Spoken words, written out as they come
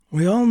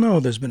We all know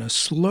there's been a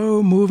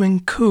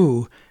slow-moving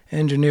coup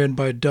engineered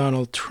by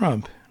Donald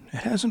Trump. It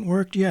hasn't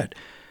worked yet.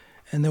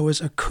 And there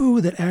was a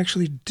coup that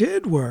actually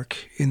did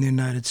work in the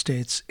United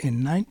States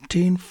in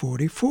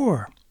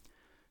 1944.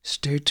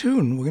 Stay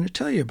tuned. We're going to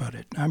tell you about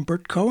it. I'm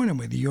Bert Cohen, and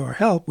with your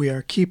help, we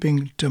are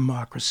keeping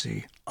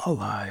democracy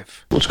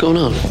alive. What's going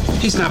on?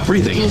 He's not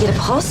breathing. Can you get a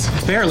pulse?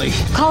 Barely.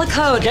 Call a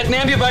code. Get an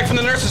ambient back from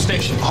the nurse's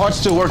station. Heart's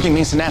still working,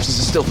 means synapses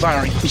are still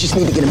firing. We just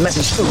need to get a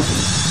message through.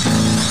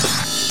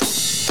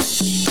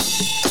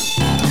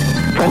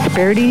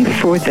 Prosperity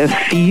for the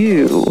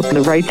few.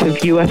 The rights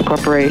of U.S.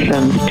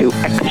 corporations to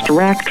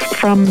extract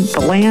from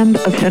the land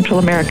of Central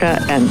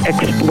America and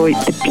exploit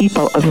the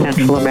people of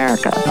Central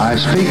America. I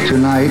speak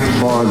tonight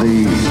for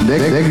the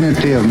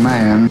dignity of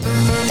man.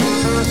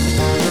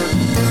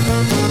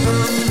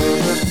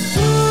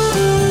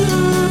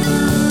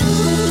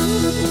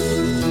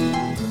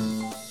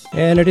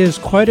 And it is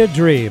quite a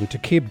dream to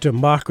keep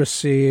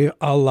democracy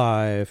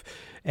alive.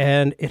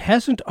 And it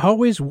hasn't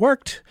always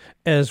worked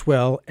as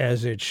well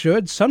as it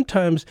should.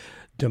 Sometimes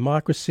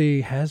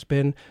democracy has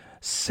been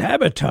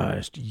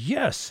sabotaged.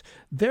 Yes,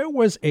 there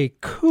was a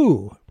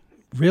coup,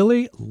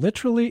 really,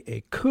 literally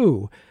a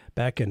coup,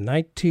 back in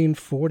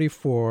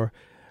 1944,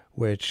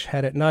 which,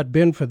 had it not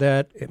been for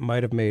that, it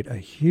might have made a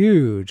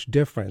huge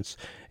difference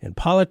in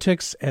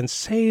politics and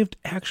saved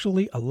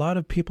actually a lot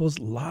of people's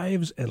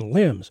lives and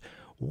limbs.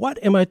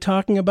 What am I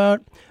talking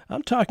about?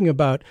 I'm talking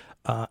about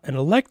an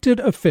elected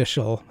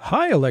official,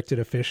 high elected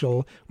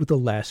official, with the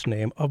last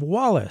name of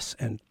Wallace.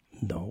 And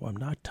no, I'm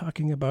not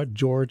talking about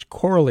George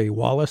Corley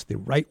Wallace, the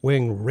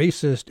right-wing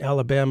racist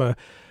Alabama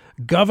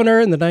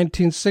governor in the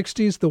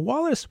 1960s. The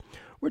Wallace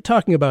we're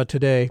talking about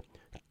today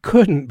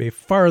couldn't be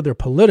farther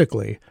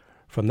politically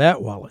from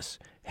that Wallace.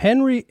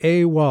 Henry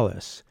A.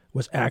 Wallace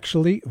was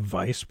actually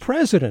vice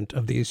president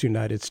of these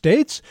United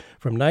States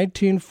from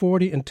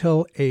 1940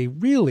 until a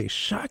really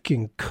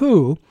shocking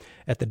coup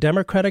at the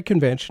Democratic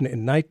Convention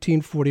in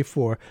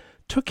 1944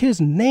 took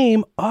his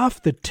name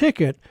off the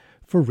ticket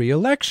for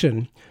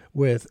re-election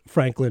with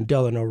Franklin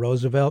Delano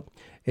Roosevelt.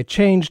 It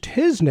changed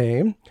his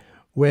name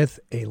with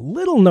a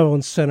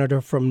little-known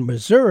senator from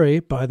Missouri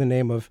by the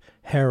name of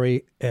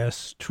Harry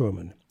S.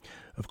 Truman.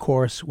 Of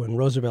course, when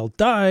Roosevelt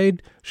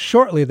died,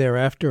 shortly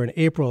thereafter in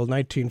April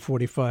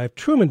 1945,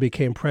 Truman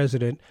became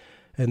president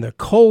and the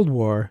Cold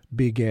War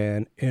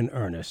began in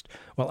earnest.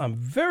 Well, I'm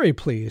very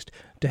pleased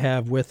to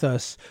have with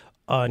us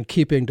on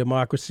Keeping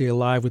Democracy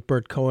Alive with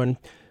Bert Cohen,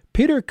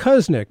 Peter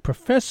Kuznick,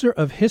 professor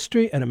of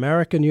history at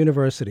American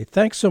University.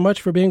 Thanks so much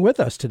for being with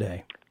us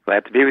today.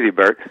 Glad to be with you,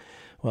 Bert.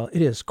 Well,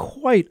 it is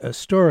quite a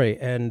story.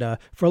 And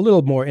for a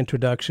little more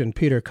introduction,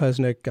 Peter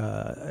Kuznick,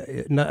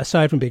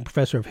 aside from being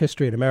professor of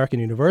history at American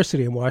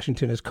University in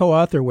Washington, is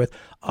co-author with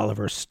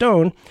Oliver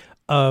Stone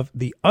of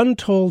The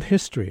Untold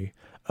History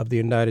of the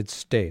United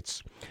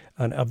States.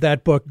 And of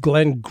that book,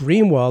 Glenn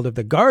Greenwald of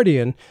The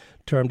Guardian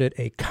termed it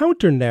a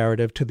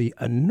counter-narrative to the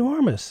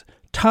enormous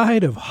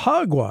tide of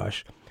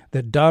hogwash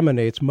that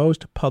dominates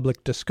most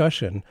public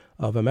discussion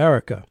of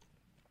America.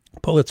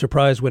 Pulitzer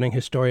Prize-winning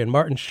historian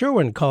Martin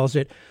Sherwin calls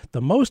it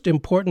the most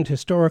important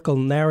historical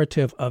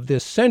narrative of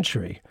this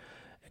century,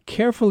 a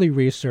carefully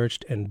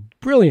researched and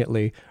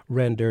brilliantly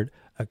rendered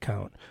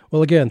account.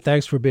 Well, again,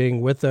 thanks for being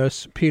with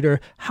us,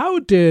 Peter. How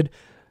did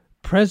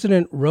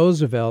President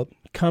Roosevelt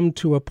come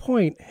to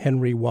appoint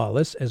Henry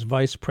Wallace as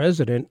vice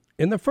president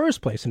in the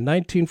first place in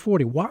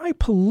 1940? Why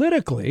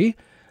politically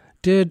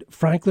did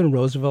Franklin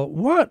Roosevelt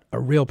want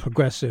a real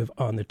progressive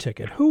on the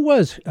ticket? Who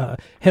was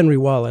Henry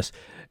Wallace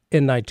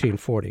in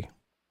 1940?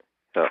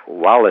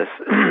 Wallace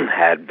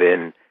had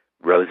been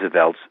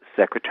Roosevelt's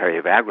Secretary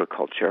of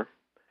Agriculture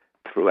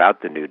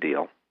throughout the New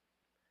Deal.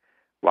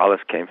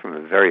 Wallace came from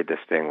a very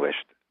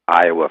distinguished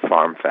Iowa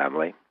farm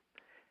family.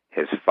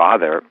 His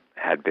father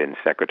had been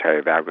Secretary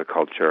of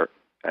Agriculture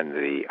in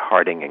the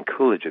Harding and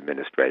Coolidge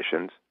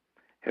administrations.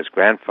 His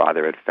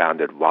grandfather had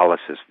founded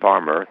Wallace's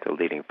Farmer, the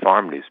leading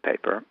farm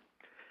newspaper,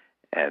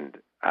 and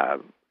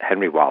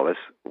Henry Wallace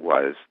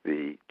was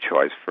the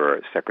choice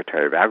for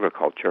Secretary of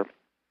Agriculture.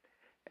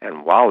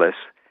 And Wallace,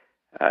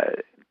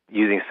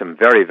 using some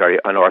very, very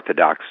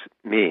unorthodox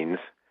means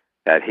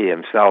that he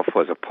himself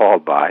was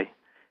appalled by,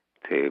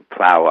 to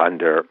plow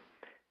under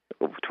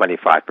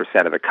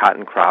 25% of the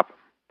cotton crop,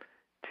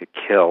 to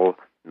kill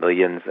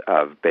millions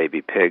of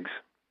baby pigs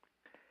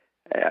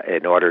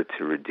in order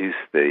to reduce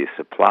the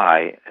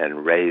supply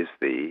and raise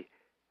the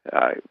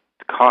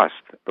cost,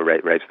 or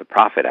raise the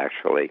profit,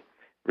 actually,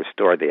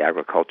 restore the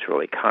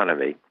agricultural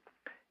economy.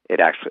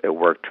 It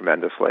worked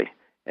tremendously.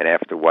 And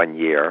after 1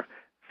 year,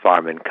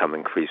 farm income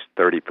increased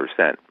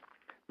 30%.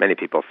 Many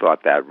people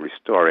thought that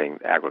restoring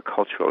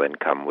agricultural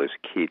income was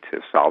key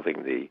to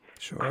solving the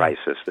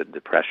crisis, the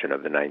depression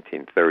of the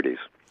 1930s.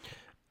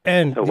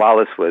 And so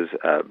Wallace was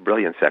a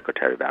brilliant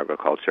Secretary of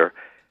Agriculture.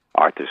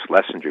 Arthur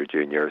Schlesinger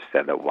Jr.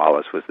 said that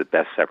Wallace was the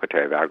best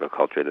Secretary of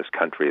Agriculture this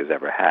country has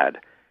ever had.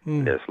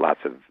 There's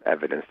lots of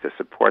evidence to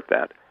support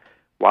that.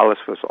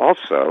 Wallace was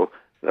also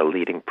the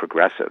leading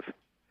progressive.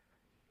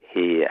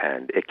 He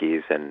and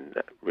Ickes and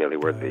really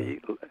were the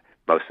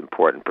most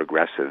important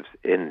progressives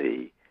in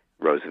the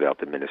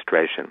Roosevelt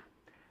administration.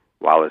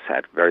 Wallace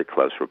had very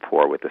close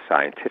rapport with the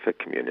scientific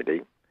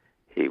community.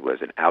 He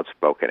was an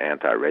outspoken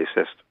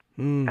anti-racist,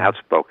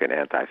 outspoken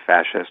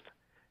anti-fascist,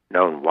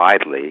 known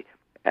widely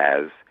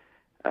as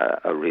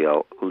a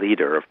real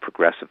leader of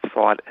progressive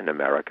thought in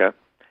America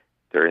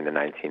during the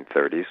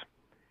 1930s,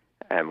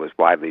 and was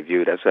widely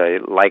viewed as a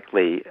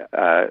likely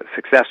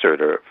successor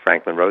to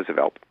Franklin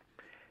Roosevelt.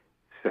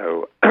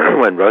 So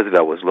when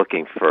Roosevelt was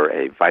looking for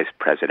a vice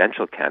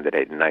presidential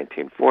candidate in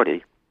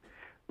 1940,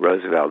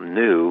 Roosevelt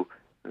knew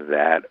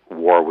that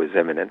war was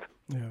imminent.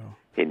 Yeah.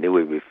 He knew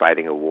he would be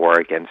fighting a war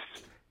against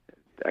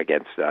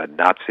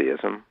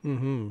Nazism,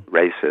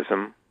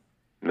 racism,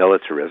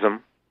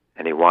 militarism,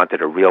 and he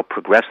wanted a real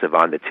progressive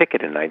on the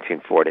ticket in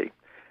 1940.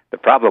 The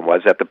problem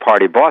was that the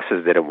party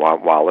bosses didn't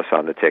want Wallace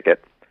on the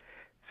ticket,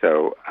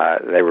 so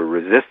they were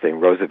resisting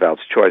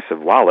Roosevelt's choice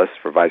of Wallace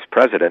for vice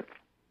president.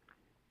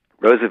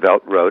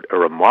 Roosevelt wrote a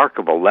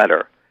remarkable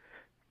letter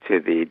to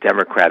the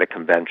Democratic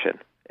Convention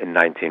in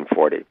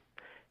 1940,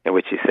 in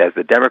which he says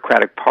the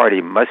Democratic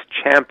Party must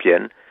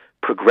champion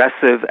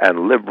progressive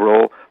and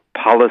liberal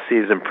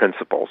policies and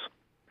principles,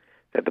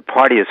 that the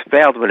party has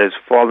failed when it has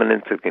fallen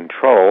into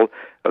control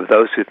of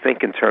those who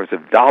think in terms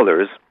of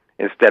dollars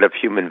instead of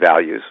human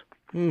values.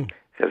 He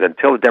says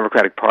until the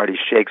Democratic Party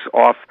shakes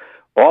off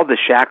all the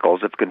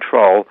shackles of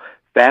control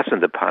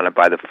fastened upon it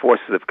by the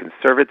forces of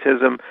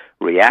conservatism,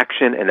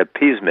 reaction, and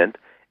appeasement,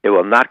 it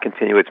will not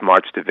continue its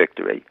march to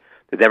victory.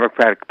 The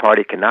Democratic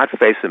Party cannot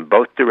face in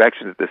both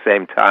directions at the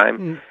same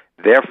time.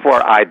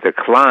 Therefore, I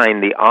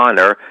decline the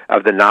honor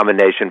of the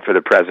nomination for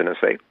the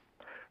presidency.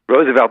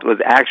 Roosevelt was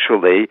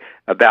actually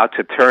about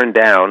to turn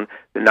down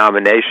the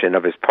nomination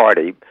of his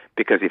party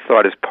because he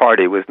thought his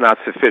party was not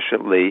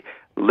sufficiently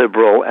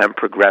liberal and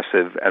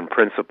progressive and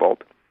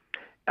principled.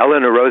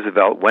 Eleanor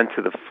Roosevelt went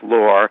to the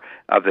floor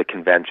of the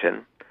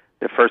convention,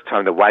 the first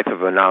time the wife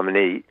of a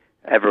nominee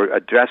ever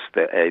addressed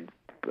a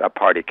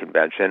party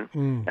convention,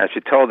 and she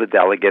told the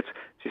delegates,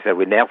 she said,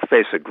 we now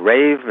face a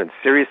grave and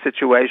serious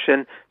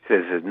situation. She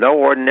says, this is no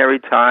ordinary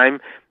time.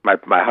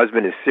 My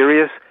husband is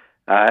serious,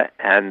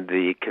 and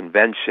the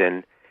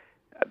convention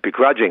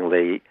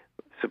begrudgingly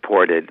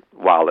supported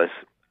Wallace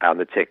on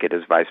the ticket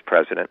as vice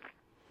president.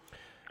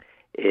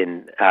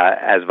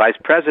 As vice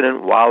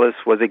president, Wallace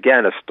was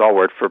again a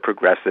stalwart for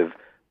progressive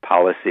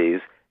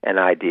policies and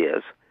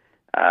ideas.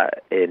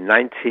 In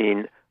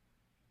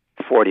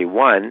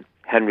 1941,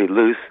 Henry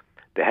Luce,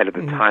 the head of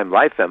the Time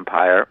Life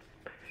Empire,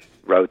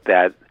 wrote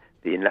that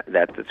the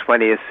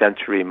 20th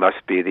century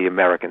must be the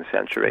American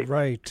century.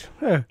 Right.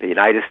 The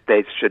United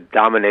States should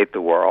dominate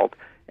the world,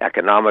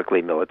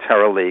 economically,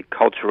 militarily,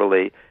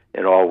 culturally,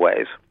 in all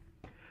ways.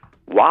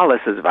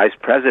 Wallace, as vice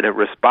president,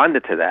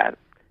 responded to that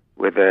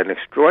with an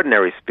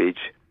extraordinary speech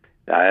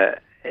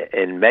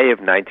in May of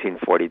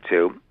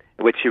 1942,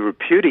 in which he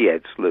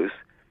repudiates Luce.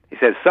 He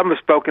says, some have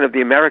spoken of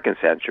the American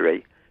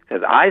century. He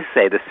says, I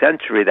say the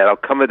century that will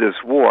come of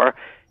this war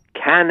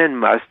can and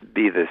must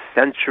be the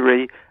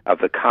century of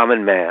the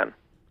common man.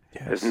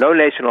 Yes. No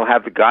nation will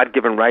have the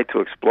God-given right to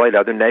exploit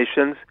other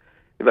nations.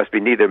 It must be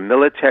neither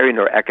military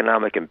nor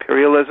economic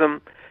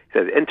imperialism. He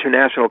says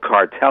international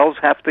cartels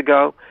have to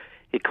go.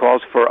 He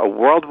calls for a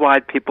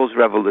worldwide people's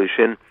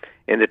revolution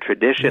in the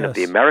tradition of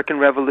the American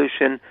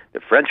Revolution, the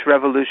French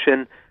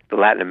Revolution, the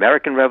Latin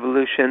American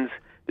revolutions,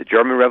 the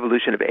German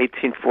Revolution of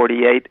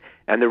 1848,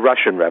 and the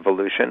Russian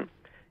Revolution.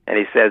 And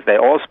he says they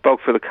all spoke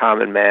for the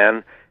common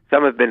man.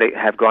 Some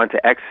have gone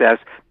to excess,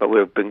 but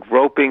we've been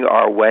groping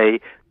our way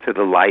to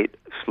the light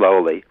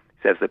slowly.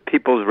 He says the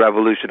people's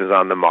revolution is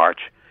on the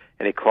march.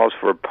 And he calls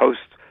for a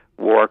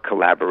post-war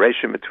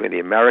collaboration between the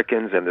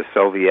Americans and the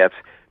Soviets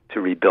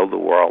to rebuild the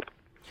world.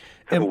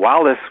 And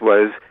Wallace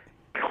was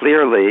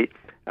clearly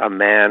a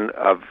man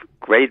of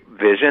great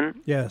vision,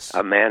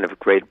 a man of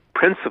great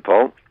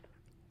principle.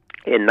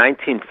 In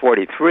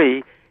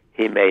 1943,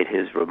 he made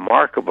his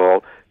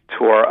remarkable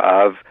tour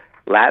of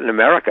Latin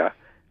America,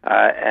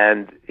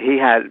 and he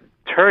had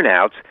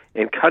turnouts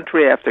in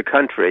country after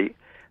country,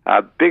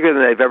 bigger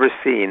than they've ever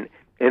seen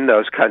in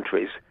those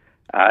countries.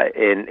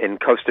 In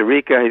Costa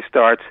Rica, he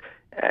starts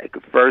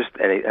first,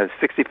 and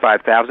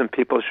 65,000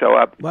 people show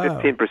up.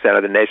 Wow. 15%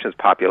 of the nation's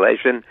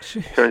population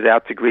turns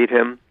out to greet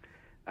him.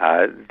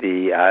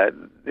 The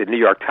New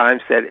York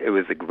Times said it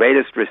was the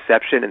greatest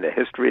reception in the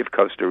history of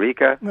Costa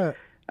Rica.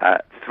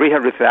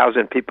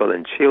 300,000 people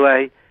in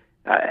Chile.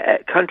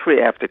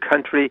 Country after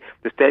country,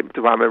 the State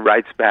Department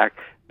writes back,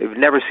 we've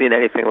never seen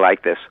anything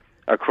like this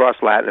across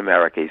Latin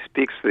America. He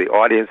speaks to the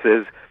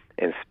audiences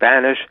in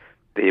Spanish.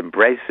 The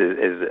embrace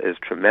is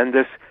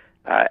tremendous.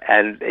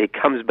 And he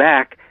comes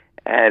back,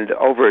 and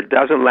over a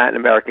dozen Latin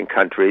American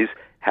countries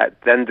had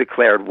then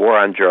declared war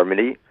on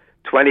Germany.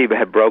 20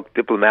 had broke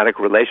diplomatic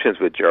relations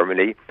with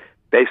Germany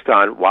based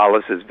on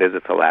Wallace's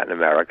visit to Latin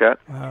America.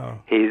 Wow.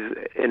 He's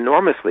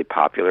enormously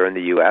popular in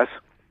the U.S.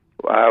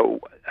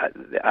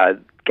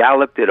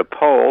 Gallup did a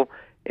poll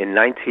in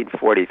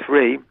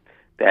 1943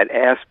 that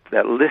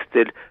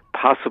listed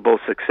possible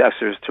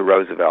successors to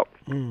Roosevelt.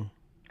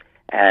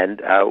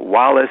 And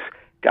Wallace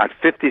got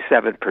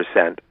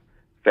 57%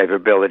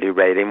 favorability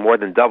rating, more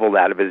than double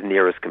that of his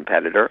nearest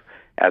competitor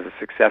as a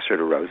successor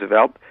to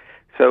Roosevelt.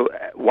 So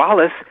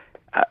Wallace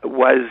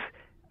was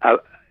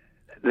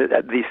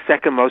the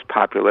second most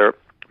popular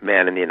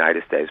man in the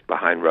United States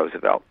behind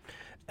Roosevelt.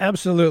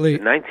 Absolutely.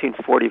 The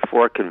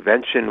 1944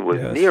 convention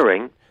was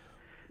nearing.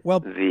 Well,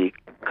 the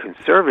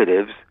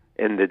conservatives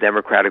in the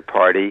Democratic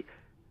Party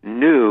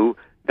knew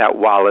that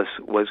Wallace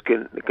was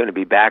going to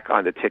be back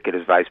on the ticket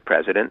as vice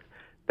president.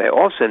 They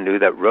also knew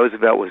that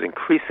Roosevelt was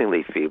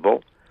increasingly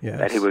feeble,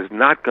 that he was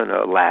not going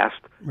to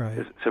last,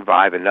 to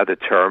survive another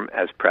term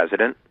as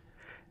president,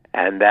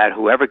 and that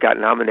whoever got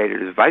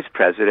nominated as vice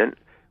president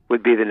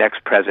would be the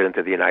next president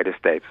of the United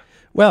States.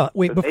 Well,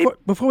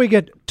 before we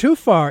get too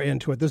far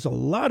into it, there's a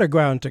lot of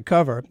ground to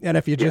cover. And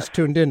if you just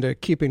tuned in to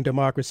Keeping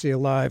Democracy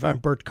Alive, I'm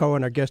Bert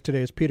Cohen. Our guest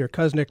today is Peter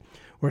Kuznick.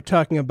 We're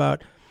talking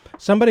about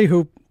somebody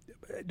who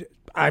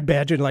I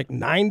imagine like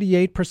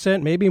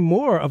 98%, maybe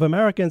more, of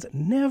Americans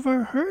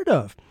never heard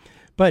of.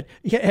 But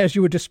as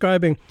you were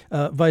describing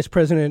Vice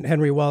President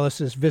Henry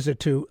Wallace's visit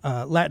to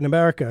Latin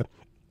America,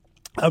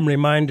 I'm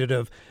reminded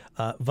of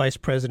Vice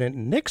President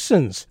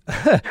Nixon's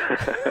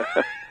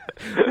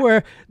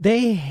where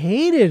they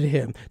hated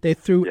him. They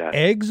threw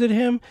eggs at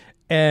him,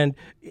 and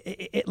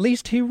at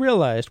least he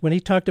realized when he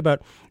talked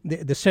about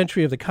the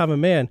century of the common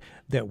man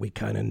that we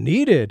kind of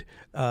needed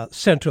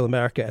Central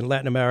America and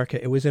Latin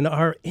America. It was in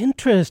our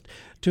interest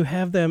to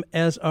have them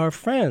as our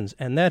friends,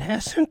 and that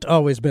hasn't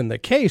always been the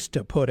case,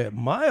 to put it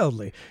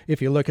mildly,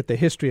 if you look at the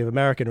history of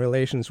American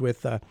relations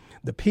with the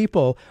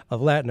people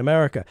of Latin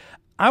America.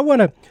 I want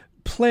to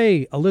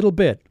play a little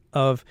bit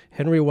of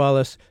Henry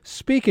Wallace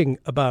speaking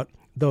about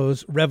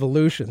those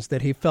revolutions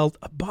that he felt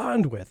a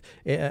bond with.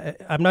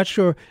 I'm not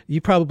sure,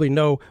 you probably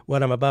know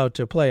what I'm about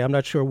to play. I'm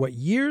not sure what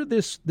year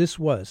this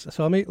was.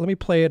 So let me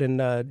play it,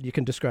 and you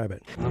can describe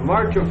it. The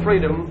March of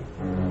Freedom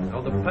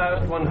of the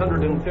past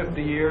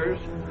 150 years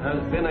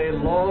has been a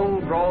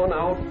long,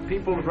 drawn-out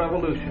people's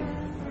revolution.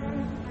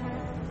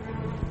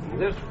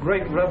 This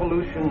great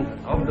revolution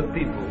of the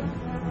people,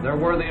 there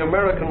were the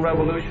American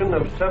Revolution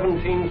of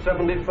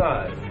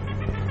 1775,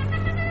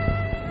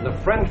 the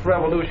French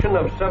Revolution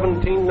of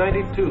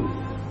 1792,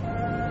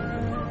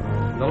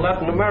 the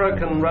Latin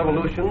American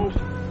revolutions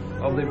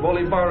of the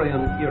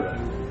Bolivarian era,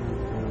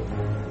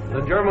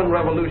 the German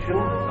Revolution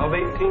of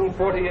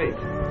 1848,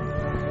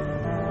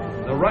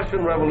 the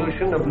Russian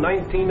Revolution of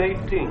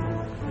 1918.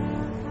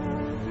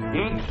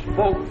 Each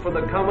spoke for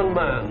the common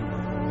man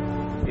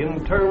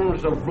in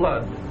terms of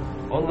blood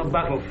on the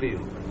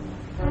battlefield.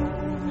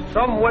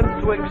 Some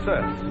went to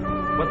excess,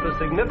 but the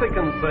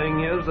significant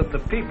thing is that the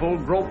people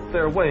groped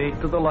their way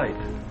to the light.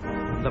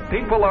 The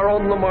people are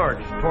on the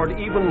march toward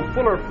even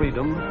fuller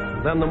freedom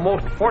than the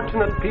most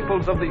fortunate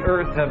peoples of the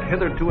earth have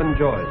hitherto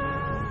enjoyed.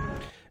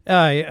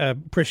 I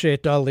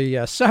appreciate all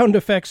the sound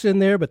effects in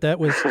there, but that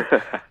was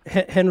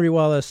Henry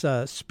Wallace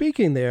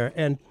speaking there.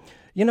 And,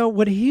 you know,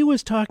 what he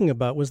was talking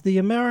about was the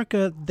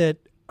America that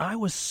I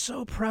was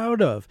so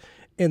proud of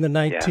in the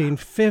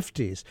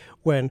 1950s,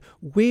 when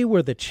we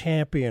were the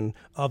champion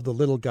of the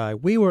little guy.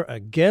 We were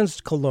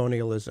against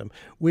colonialism.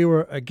 We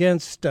were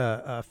against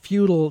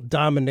feudal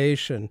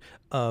domination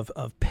of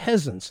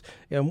peasants.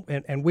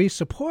 And we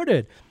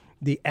supported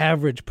the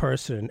average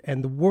person.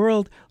 And the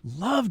world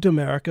loved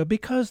America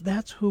because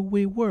that's who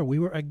we were. We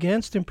were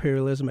against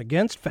imperialism,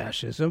 against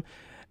fascism.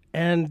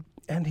 And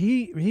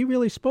he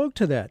really spoke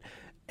to that.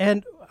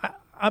 And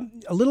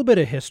a little bit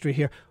of history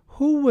here.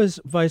 Who was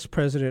vice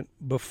president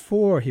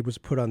before he was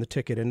put on the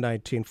ticket in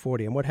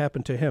 1940, and what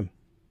happened to him?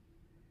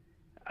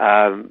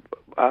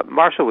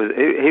 Marshall was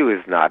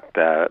not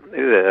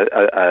he was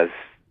a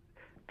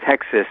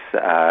Texas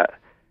a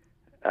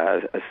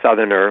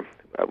Southerner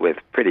with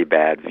pretty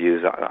bad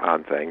views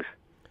on things.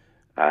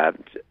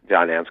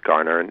 John Nance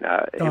Garner, and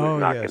he was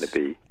not going to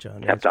be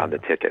kept on the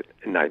ticket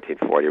in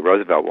 1940.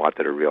 Roosevelt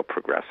wanted a real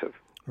progressive,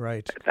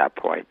 right, at that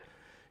point.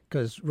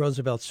 Because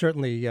Roosevelt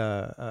certainly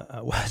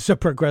was a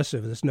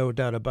progressive, there's no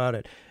doubt about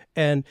it.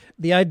 And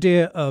the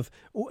idea of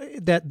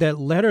that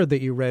letter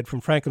that you read from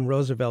Franklin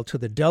Roosevelt to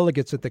the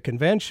delegates at the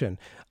convention,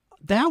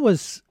 that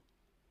was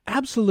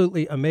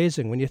absolutely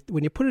amazing when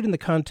you put it in the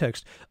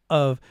context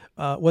of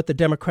what the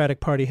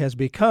Democratic Party has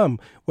become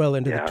well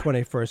into the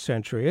 21st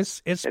century.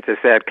 It's a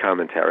sad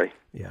commentary.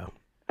 Yeah.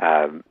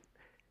 I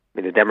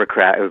mean, the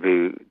Democrats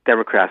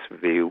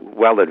would be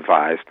well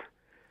advised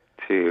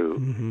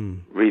to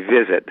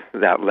revisit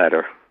that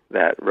letter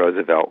that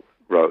Roosevelt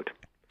wrote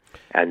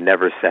and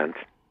never sent.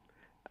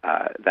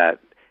 That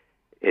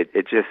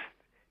it just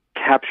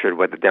captured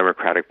what the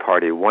Democratic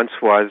Party once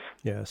was,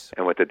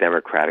 and what the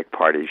Democratic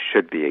Party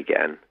should be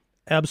again.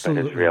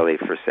 Absolutely, but is really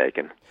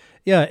forsaken.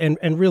 Yeah,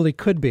 and really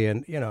could be.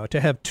 And to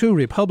have two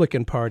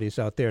Republican parties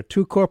out there,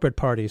 two corporate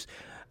parties,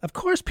 of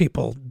course,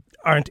 people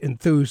aren't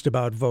enthused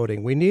about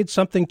voting. We need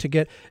something to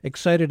get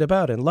excited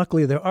about, and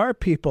luckily, there are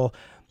people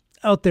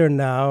out there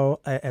now,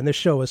 and this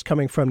show is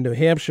coming from New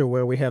Hampshire,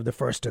 where we have the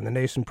first in the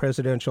nation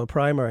presidential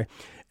primary,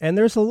 and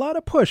there's a lot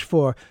of push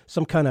for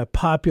some kind of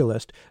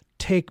populist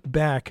take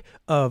back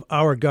of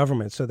our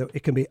government so that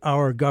it can be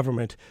our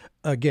government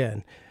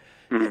again.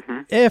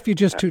 Mm-hmm. If you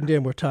just tuned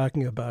in, we're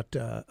talking about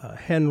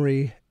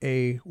Henry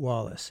A.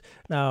 Wallace.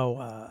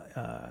 Now,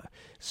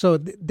 so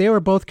they were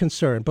both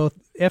concerned. Both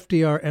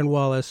FDR and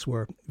Wallace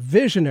were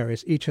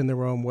visionaries, each in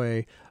their own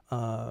way.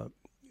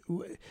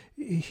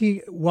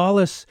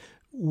 Wallace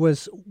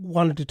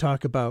wanted to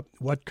talk about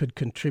what could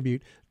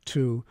contribute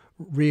to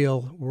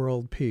real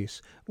world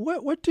peace.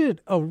 What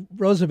did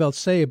Roosevelt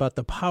say about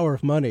the power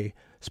of money,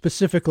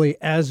 specifically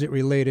as it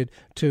related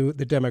to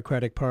the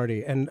Democratic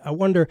Party? And I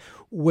wonder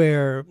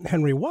where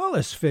Henry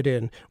Wallace fit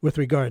in with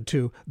regard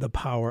to the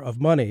power of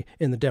money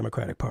in the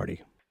Democratic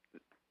Party.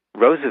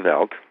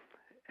 Roosevelt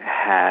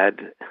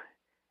had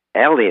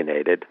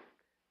alienated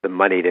the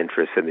moneyed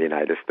interests in the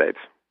United States.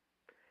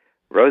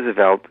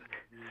 Roosevelt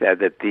said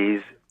that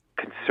these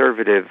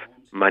conservative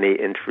money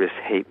interests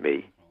hate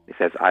me. He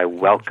says, I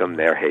welcome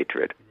their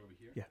hatred.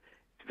 Yeah.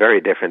 It's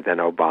very different than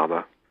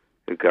Obama,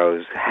 who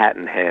goes hat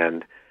in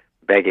hand,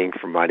 begging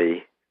for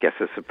money, gets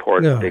the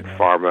support of Big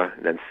Pharma,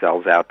 and then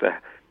sells out the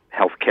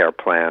health care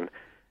plan,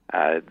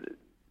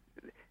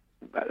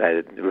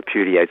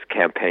 repudiates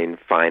campaign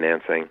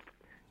financing,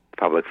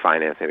 public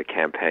financing of the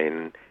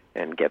campaign,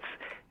 and gets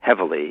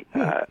heavily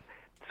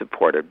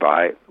supported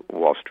by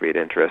Wall Street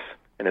interests.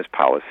 And his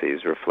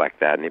policies reflect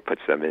that, and he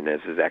puts them in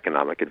as his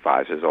economic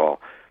advisors. All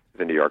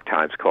the New York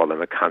Times called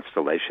them a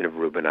constellation of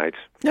Reubenites.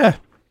 Yeah.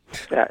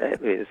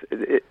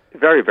 It's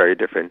very, very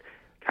different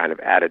kind of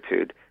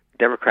attitude.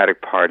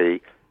 Democratic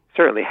Party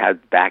certainly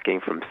had backing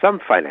from some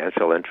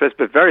financial interests,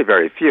 but very,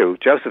 very few.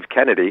 Joseph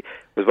Kennedy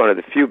was one of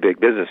the few big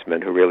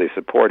businessmen who really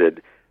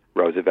supported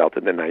Roosevelt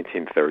in the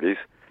 1930s.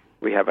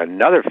 We have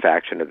another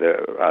faction of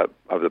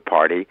the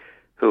party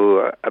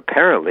who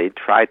apparently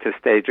tried to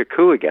stage a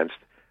coup against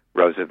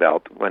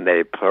Roosevelt when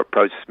they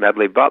approached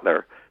Smedley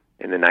Butler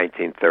in the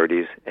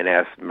 1930s and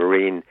asked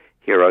Marine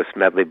hero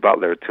Smedley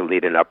Butler to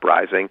lead an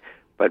uprising.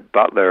 But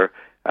Butler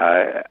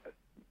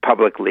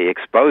publicly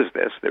exposed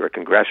this. There were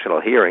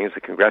congressional hearings.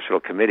 The congressional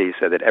committee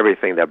said that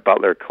everything that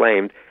Butler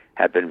claimed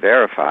had been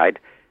verified,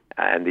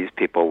 and these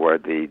people were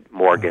the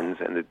Morgans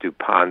and the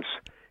DuPonts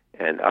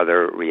and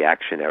other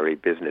reactionary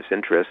business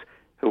interests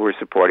who were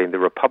supporting the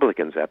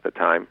Republicans at the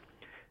time.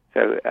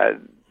 So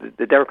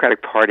the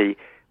Democratic Party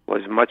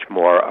was much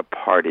more a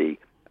party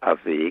of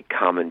the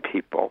common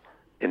people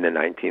in the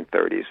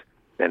 1930s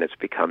than it's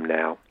become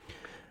now.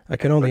 I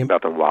can only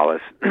Roosevelt and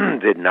Wallace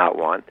did not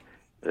want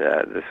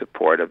the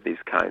support of these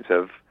kinds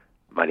of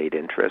moneyed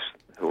interests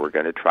who were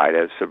going to try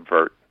to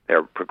subvert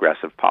their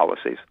progressive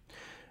policies.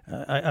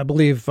 I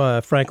believe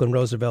Franklin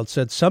Roosevelt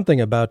said something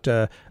about,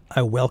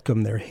 I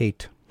welcome their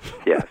hate.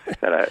 Yes, he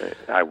said,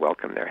 I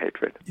welcome their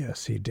hatred.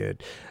 Yes, he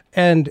did.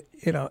 And,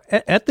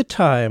 at the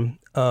time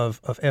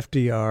of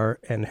FDR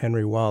and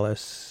Henry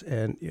Wallace,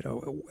 and,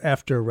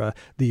 after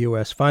the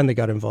U.S. finally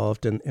got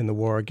involved in the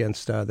war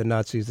against the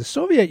Nazis, the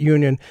Soviet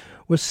Union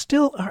was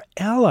still our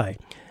ally.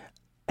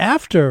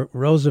 After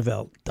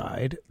Roosevelt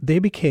died, they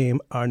became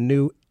our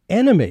new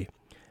enemy.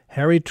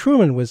 Harry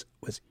Truman was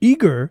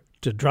eager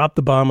to drop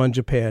the bomb on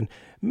Japan.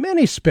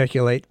 Many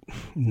speculate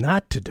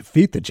not to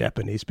defeat the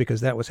Japanese, because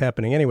that was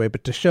happening anyway,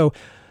 but to show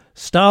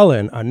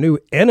Stalin, our new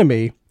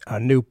enemy, our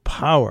new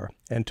power,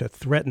 and to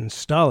threaten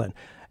Stalin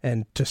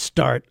and to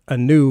start a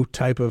new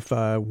type of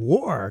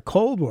war,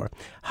 Cold War.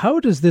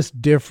 How does this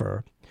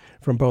differ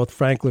from both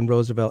Franklin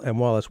Roosevelt and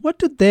Wallace? What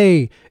did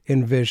they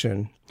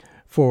envision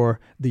for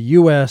the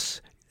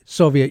U.S.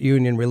 Soviet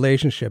Union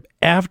relationship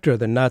after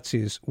the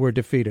Nazis were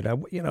defeated?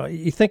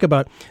 You think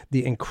about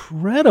the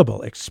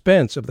incredible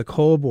expense of the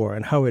Cold War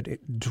and how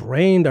it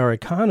drained our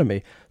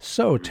economy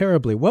so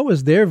terribly. What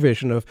was their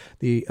vision of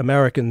the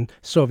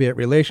American-Soviet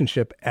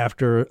relationship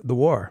after the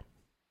war?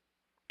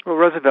 Well,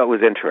 Roosevelt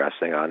was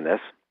interesting on this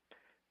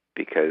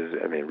because,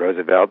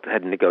 Roosevelt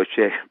had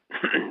negotiated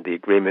the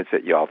agreements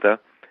at Yalta,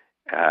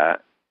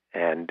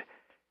 and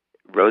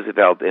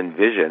Roosevelt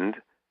envisioned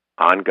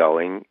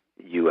ongoing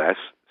U.S.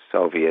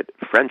 Soviet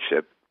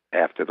friendship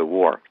after the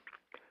war.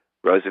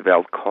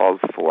 Roosevelt called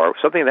for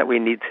something that we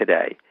need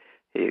today.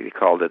 He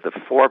called it the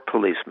four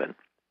policemen.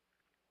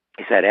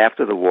 He said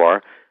after the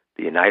war,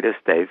 the United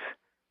States,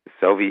 the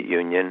Soviet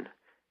Union,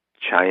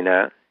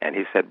 China, and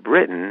he said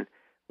Britain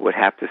would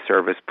have to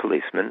serve as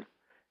policemen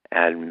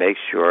and make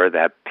sure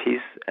that peace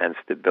and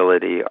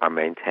stability are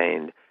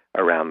maintained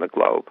around the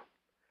globe.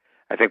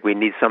 I think we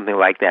need something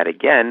like that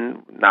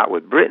again, not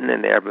with Britain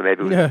in there, but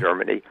maybe with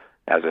Germany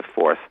as a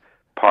fourth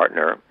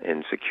partner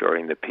in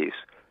securing the peace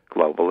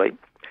globally.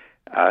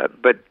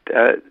 But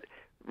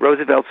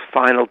Roosevelt's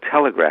final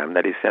telegram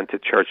that he sent to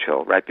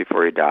Churchill right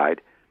before he died,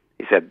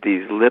 he said,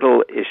 these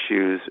little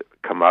issues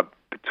come up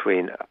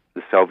between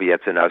the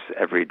Soviets and us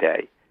every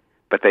day,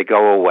 but they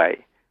go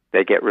away.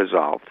 They get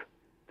resolved.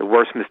 The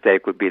worst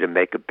mistake would be to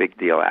make a big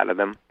deal out of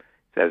them.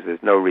 He says there's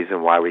no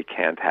reason why we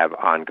can't have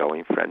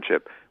ongoing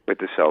friendship with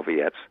the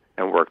Soviets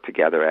and work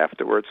together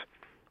afterwards.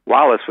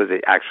 Wallace was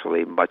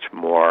actually much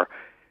more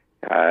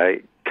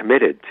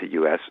committed to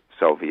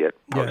U.S.-Soviet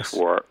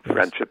post-war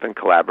friendship and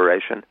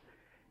collaboration.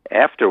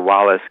 after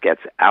Wallace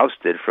gets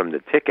ousted from the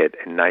ticket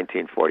in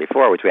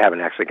 1944, which we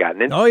haven't actually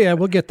gotten into. Oh, yeah,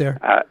 we'll get there.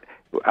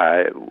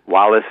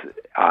 Roosevelt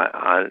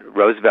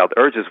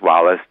urges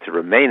Wallace to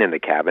remain in the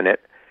cabinet.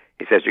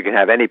 He says, you can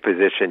have any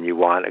position you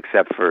want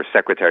except for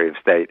Secretary of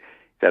State.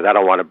 He says, I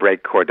don't want to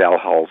break Cordell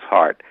Hull's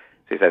heart.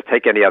 So he says,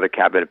 take any other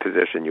cabinet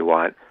position you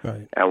want.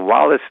 Right. And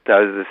Wallace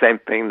does the same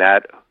thing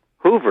that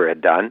Hoover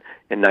had done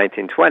in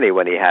 1920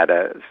 when he had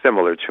a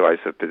similar choice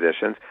of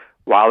positions.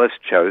 Wallace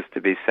chose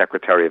to be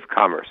Secretary of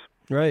Commerce.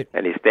 Right.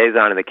 And he stays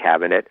on in the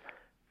cabinet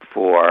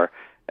for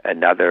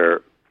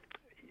another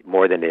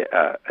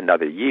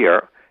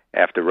year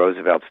after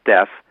Roosevelt's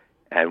death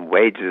and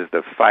wages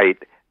the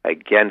fight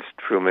against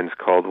Truman's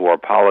Cold War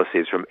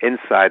policies from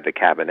inside the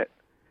cabinet.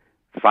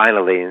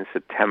 Finally, in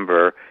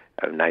September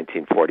of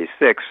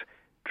 1946,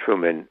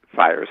 Truman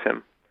fires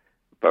him.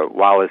 But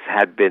Wallace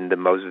had been the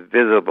most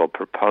visible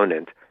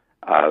proponent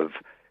of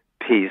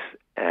peace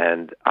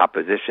and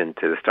opposition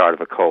to the start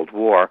of a Cold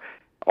War,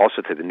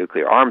 also to the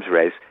nuclear arms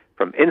race,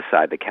 from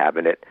inside the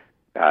cabinet,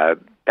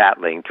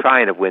 battling,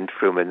 trying to win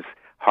Truman's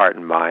heart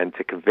and mind,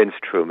 to convince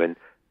Truman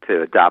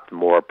to adopt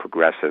more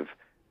progressive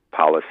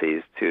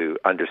policies, to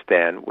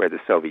understand where the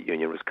Soviet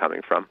Union was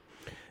coming from.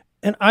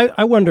 And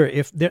I wonder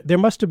if there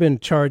must have been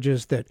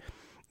charges that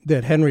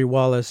Henry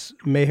Wallace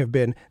may have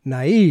been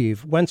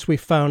naive once we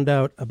found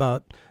out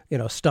about,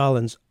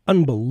 Stalin's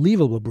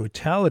unbelievable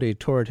brutality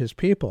toward his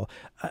people.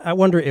 I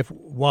wonder if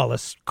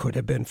Wallace could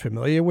have been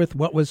familiar with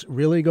what was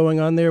really going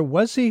on there.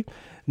 Was he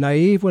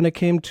naive when it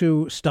came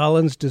to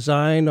Stalin's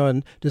designs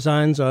on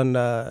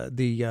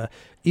the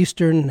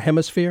Eastern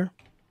Hemisphere?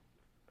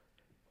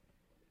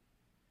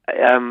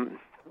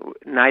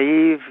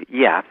 Naive,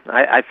 yeah.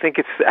 I think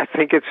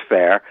it's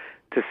fair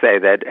to say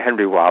that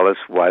Henry Wallace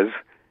was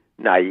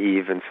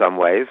naive in some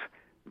ways.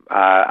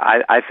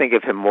 I think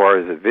of him more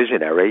as a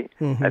visionary.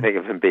 Mm-hmm. I think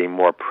of him being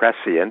more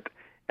prescient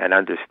and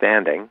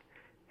understanding.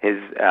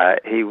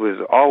 He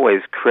was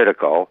always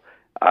critical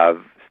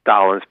of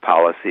Stalin's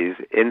policies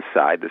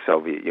inside the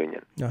Soviet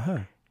Union. Uh-huh.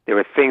 There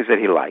were things that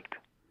he liked.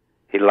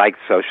 He liked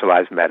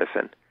socialized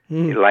medicine.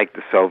 He liked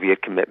the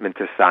Soviet commitment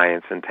to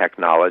science and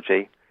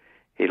technology.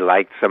 He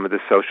liked some of the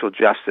social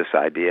justice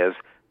ideas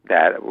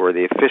that were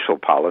the official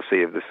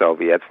policy of the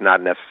Soviets,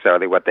 not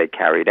necessarily what they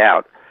carried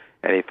out.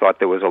 And he thought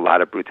there was a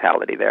lot of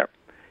brutality there.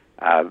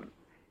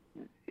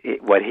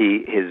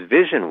 His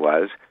vision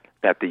was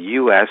that the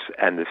U.S.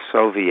 and the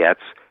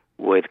Soviets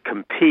would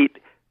compete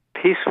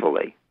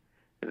peacefully,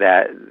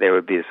 that there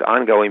would be this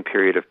ongoing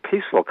period of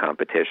peaceful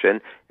competition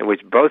in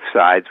which both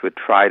sides would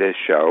try to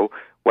show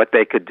what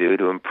they could do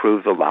to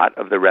improve the lot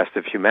of the rest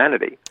of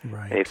humanity.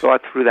 Right. And he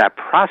thought through that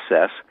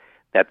process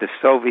that the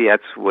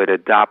Soviets would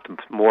adopt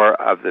more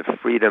of the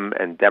freedom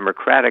and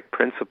democratic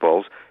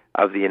principles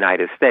of the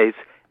United States,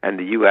 and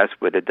the U.S.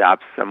 would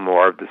adopt some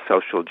more of the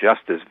social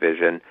justice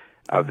vision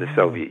of the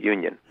Soviet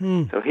Union.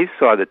 So he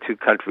saw the two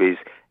countries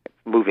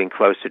moving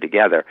closer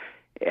together.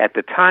 At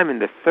the time, in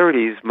the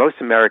 30s, most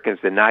Americans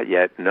did not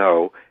yet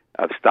know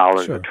of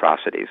Stalin's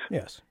atrocities.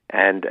 Yes.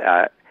 And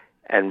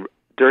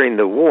during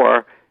the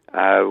war,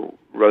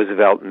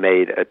 Roosevelt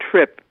made a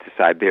trip to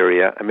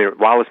Siberia.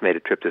 Wallace made a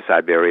trip to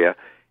Siberia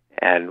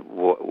and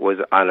was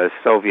on a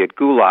Soviet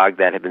gulag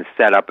that had been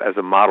set up as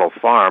a model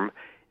farm,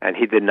 and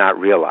he did not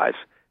realize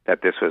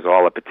that this was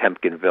all a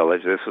Potemkin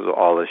village. This was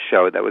all a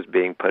show that was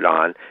being put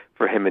on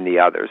for him and the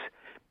others.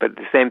 But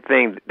the same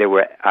thing, there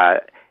were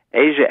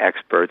Asia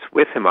experts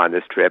with him on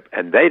this trip,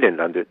 and they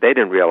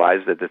didn't realize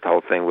that this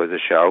whole thing was a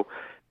show.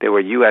 There were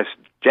U.S.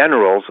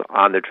 generals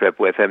on the trip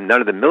with him. None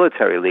of the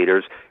military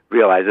leaders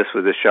realized this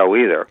was a show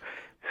either.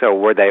 So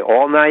were they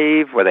all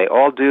naive? Were they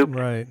all duped?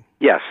 Right.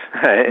 Yes,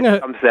 in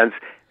some sense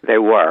they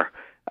were.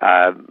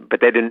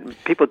 But they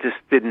didn't. People just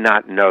did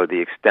not know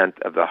the extent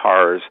of the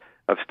horrors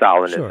of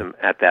Stalinism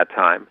at that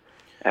time.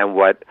 And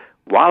what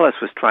Wallace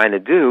was trying to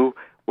do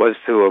was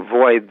to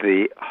avoid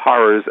the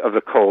horrors of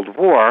the Cold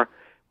War,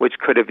 which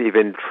could have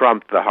even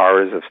trumped the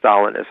horrors of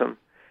Stalinism.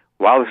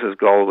 Wallace's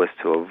goal was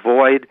to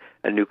avoid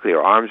a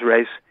nuclear arms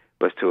race,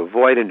 was to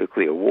avoid a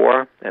nuclear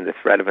war and the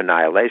threat of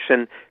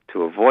annihilation,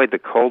 to avoid the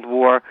Cold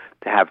War,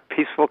 to have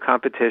peaceful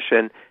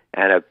competition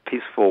and a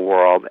peaceful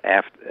world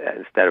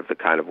instead of the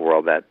kind of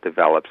world that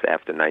develops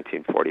after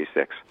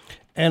 1946.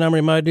 And I'm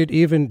reminded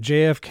even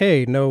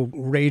JFK, no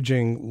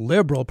raging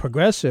liberal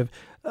progressive,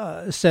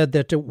 said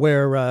that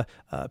where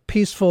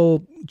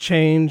peaceful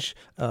change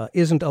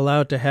isn't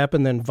allowed to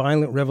happen, then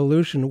violent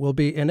revolution will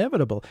be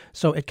inevitable.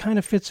 So it kind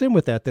of fits in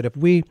with that if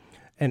we,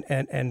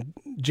 and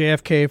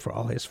JFK, for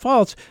all his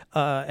faults,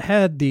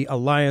 had the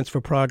Alliance for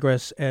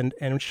Progress and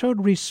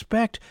showed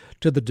respect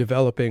to the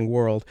developing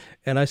world.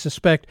 And I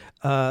suspect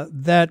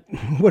that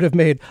would have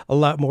made a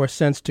lot more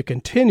sense to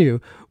continue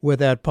with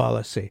that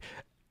policy.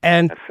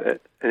 And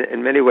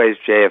in many ways,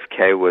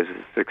 JFK was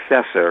a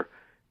successor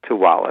to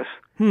Wallace,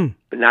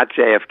 but not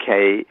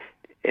JFK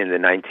in the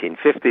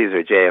 1950s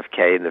or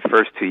JFK in the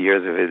first 2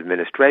 years of his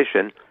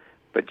administration,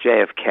 but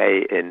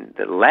JFK in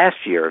the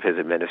last year of his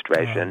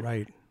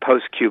administration,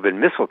 post-Cuban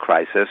Missile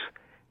Crisis.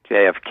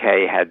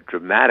 JFK had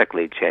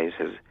dramatically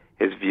changed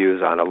his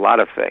views on a lot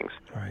of things,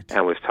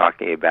 and was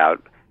talking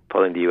about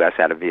pulling the U.S.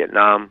 out of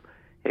Vietnam.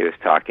 He was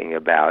talking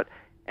about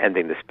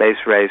ending the space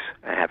race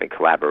and having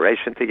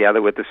collaboration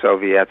together with the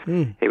Soviets.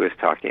 He was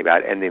talking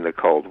about ending the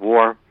Cold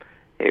War.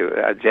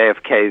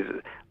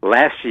 JFK's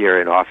last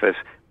year in office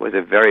was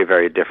a very,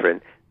 very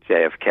different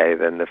JFK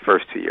than the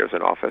first 2 years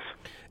in office.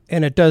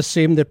 And it does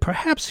seem that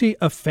perhaps he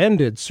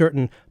offended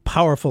certain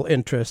powerful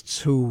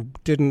interests who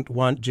didn't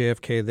want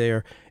JFK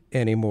there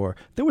anymore.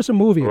 There was a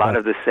movie about... A lot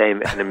of the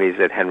same enemies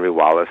that Henry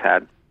Wallace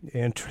had.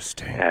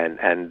 Interesting.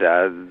 And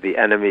the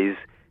enemies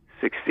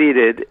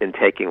succeeded in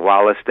taking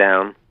Wallace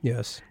down.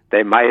 Yes.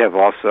 They might have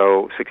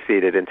also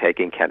succeeded in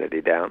taking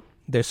Kennedy down.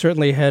 They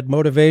certainly had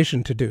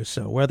motivation to do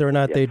so. Whether or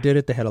not they did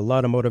it, they had a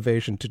lot of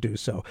motivation to do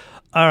so.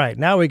 All right,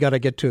 now we got to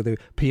get to the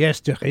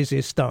pièce de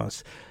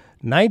résistance.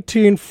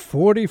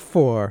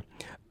 1944,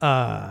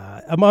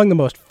 among the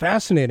most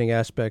fascinating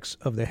aspects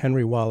of the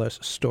Henry Wallace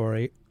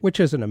story, which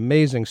is an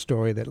amazing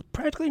story that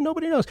practically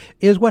nobody knows,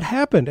 is what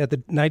happened at the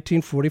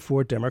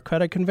 1944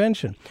 Democratic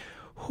Convention.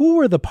 Who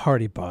were the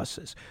party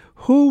bosses?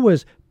 Who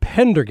was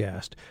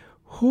Pendergast?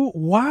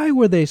 Why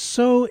were they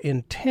so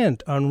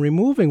intent on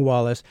removing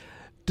Wallace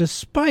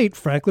despite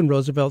Franklin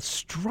Roosevelt's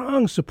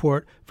strong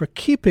support for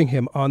keeping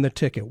him on the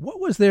ticket? What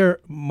was their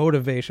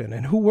motivation,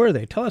 and who were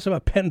they? Tell us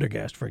about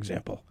Pendergast, for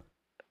example.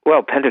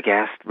 Well,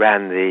 Pendergast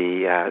ran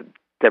the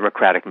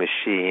Democratic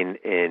machine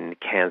in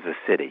Kansas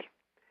City.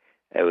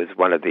 It was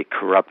one of the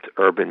corrupt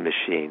urban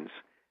machines.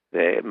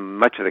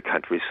 Much of the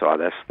country saw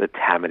this, the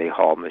Tammany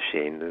Hall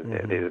machine,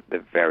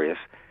 the various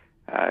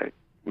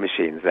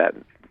machines that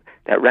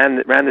ran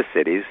the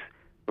cities,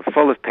 were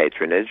full of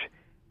patronage,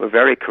 were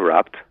very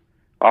corrupt,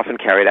 often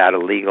carried out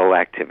illegal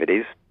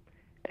activities,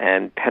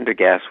 and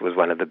Pendergast was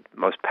one of the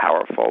most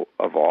powerful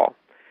of all.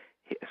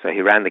 So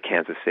he ran the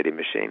Kansas City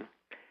machine.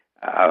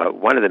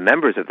 One of the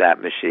members of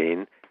that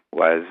machine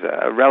was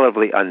a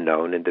relatively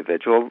unknown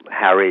individual,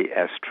 Harry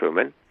S.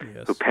 Truman,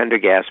 who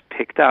Pendergast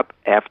picked up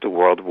after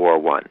World War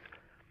I.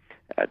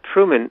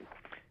 Truman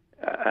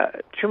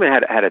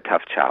had a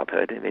tough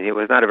childhood. I mean, he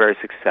was not a very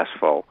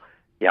successful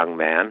young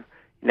man.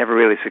 He never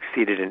really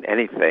succeeded in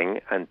anything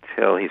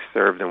until he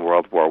served in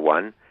World War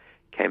I.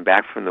 Came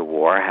back from the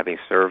war, having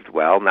served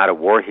well, not a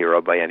war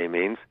hero by any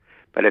means,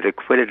 but had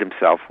acquitted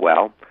himself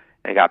well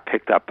and got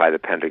picked up by the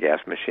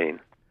Pendergast machine.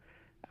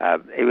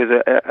 He was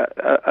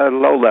a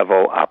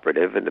low-level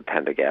operative in the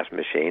Pendergast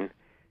machine,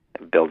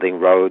 building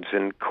roads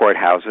and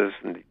courthouses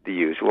and the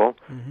usual,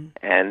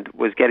 and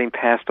was getting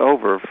passed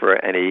over for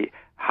any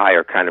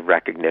higher kind of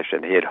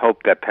recognition. He had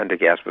hoped that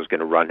Pendergast was going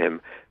to run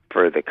him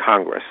for the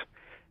Congress.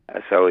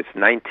 So it's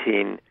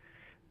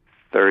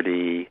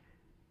 1930...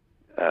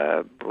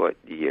 what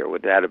year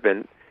would that have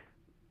been?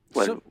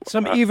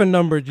 Some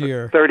even-numbered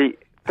year.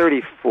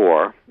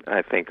 34,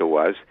 I think it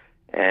was,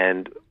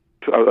 and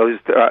it was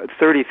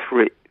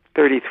 33.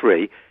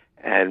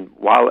 And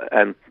while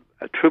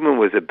Truman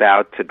was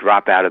about to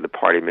drop out of the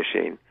party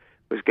machine,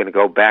 was going to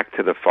go back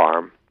to the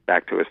farm,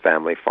 back to his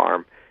family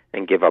farm,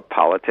 and give up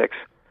politics.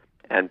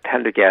 And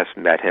Pendergast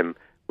met him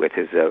with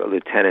his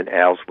Lieutenant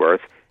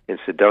Aylesworth in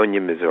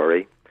Sedonia,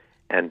 Missouri,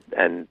 and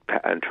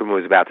Truman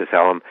was about to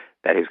tell him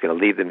that he was going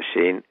to leave the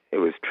machine. It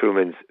was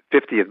Truman's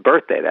 50th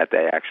birthday that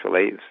day,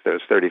 actually. So it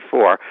was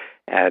 34.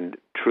 And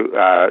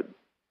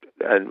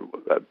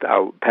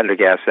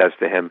Pendergast says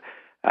to him,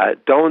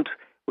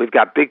 we've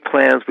got big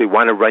plans. We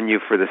want to run you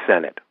for the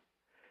Senate.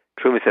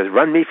 Truman says,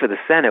 run me for the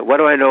Senate? What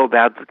do I know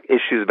about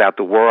issues about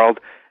the world?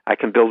 I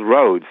can build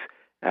roads.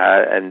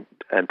 And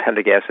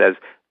Pendergast says,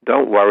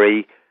 don't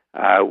worry.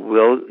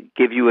 We'll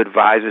give you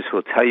advisors who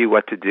will tell you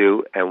what to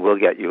do, and we'll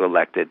get you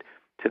elected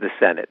to the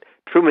Senate.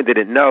 Truman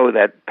didn't know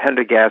that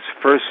Pendergast's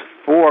first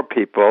 4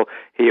 people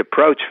he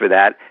approached for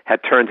that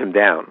had turned him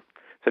down.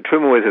 So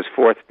Truman was his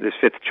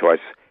fifth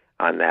choice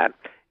on that.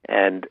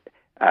 And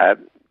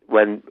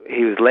when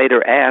he was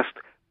later asked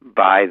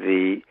by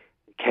the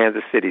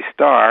Kansas City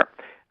Star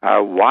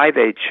why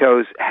they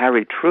chose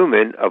Harry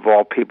Truman, of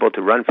all people,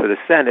 to run for the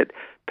Senate,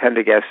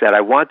 Pendergast said,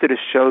 I wanted to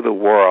show the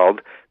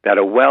world that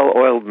a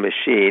well-oiled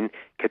machine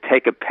could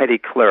take a petty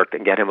clerk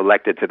and get him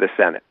elected to the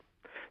Senate.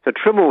 So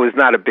Truman was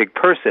not a big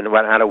person,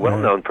 not a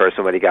well-known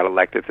person when he got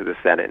elected to the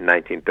Senate in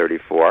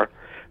 1934.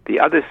 The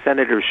other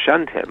senators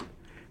shunned him.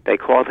 They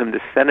called him the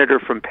senator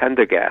from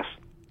Pendergast.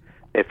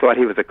 They thought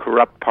he was a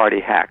corrupt party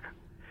hack.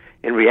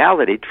 In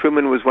reality,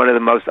 Truman was one of the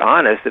most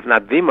honest, if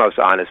not the most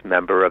honest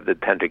member of the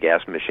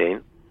Pendergast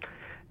machine,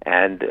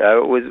 and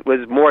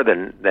was more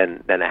than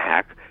a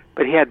hack.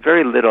 But he had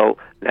very little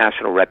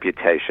national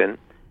reputation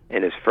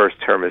in his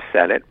first term as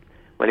Senate.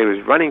 When he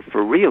was running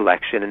for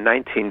re-election in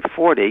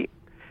 1940,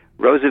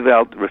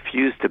 Roosevelt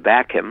refused to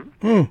back him.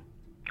 And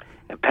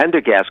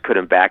Pendergast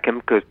couldn't back him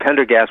because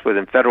Pendergast was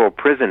in federal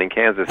prison in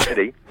Kansas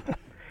City.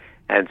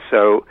 And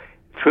so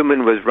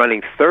Truman was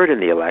running third in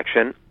the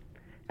election.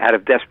 Out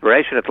of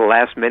desperation, at the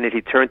last minute,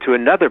 he turned to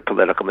another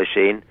political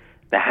machine,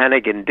 the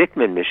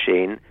Hannigan-Dickman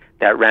machine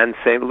that ran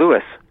St.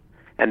 Louis.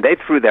 And they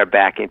threw their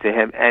backing to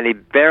him, and he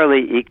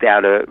barely eked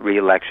out a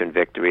re-election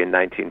victory in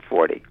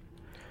 1940.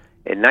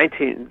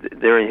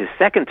 During his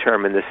second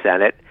term in the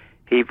Senate,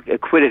 he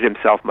acquitted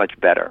himself much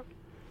better.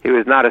 He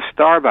was not a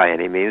star by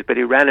any means, but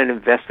he ran an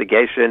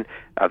investigation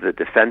of the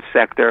defense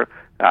sector,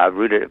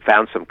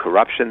 found some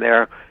corruption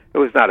there. It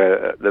was not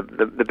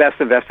the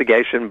best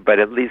investigation, but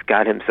at least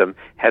got him some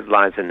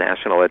headlines and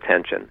national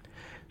attention.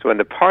 So when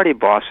the party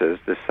bosses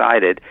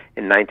decided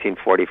in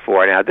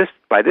 1944, now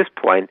by this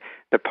point,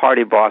 the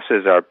party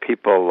bosses are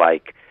people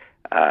like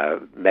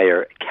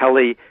Mayor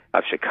Kelly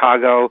of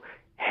Chicago,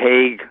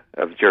 Haig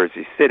of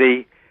Jersey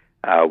City,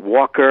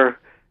 Walker,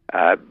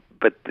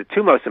 but the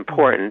two most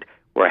important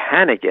were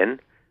Hannigan,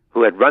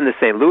 who had run the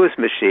St. Louis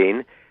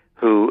machine,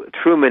 who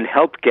Truman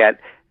helped get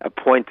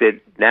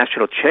appointed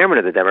national chairman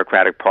of the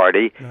Democratic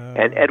Party,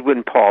 and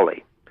Edwin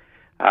Pauley.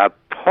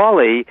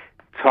 Pauley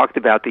talked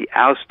about the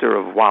ouster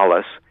of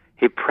Wallace.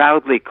 He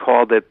proudly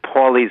called it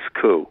Pauley's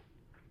coup.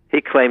 He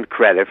claimed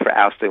credit for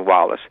ousting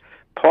Wallace.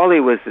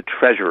 Pauley was the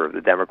treasurer of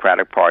the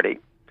Democratic Party.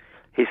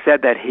 He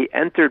said that he's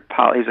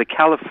a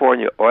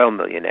California oil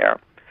millionaire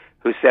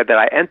who said that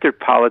I entered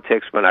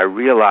politics when I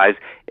realized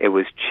it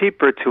was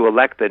cheaper to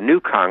elect a new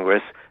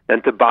Congress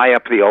than to buy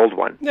up the old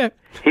one. Yeah.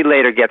 He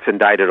later gets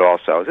indicted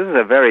also. This is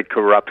a very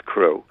corrupt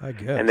crew, I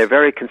guess. And they're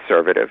very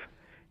conservative.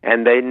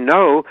 And they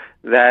know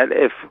that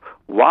if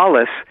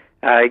Wallace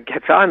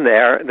gets on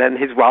there, then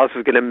Wallace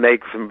is going to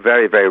make some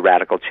very, very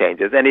radical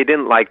changes. And he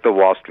didn't like the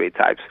Wall Street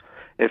types.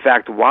 In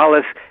fact,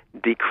 Wallace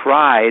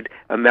decried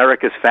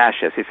America's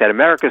fascists. He said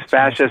America's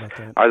fascists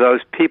are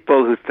those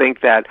people who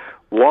think that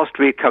Wall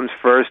Street comes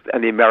first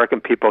and the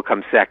American people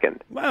come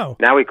second. Wow.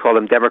 Now we call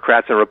them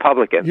Democrats and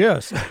Republicans.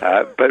 Yes.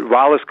 But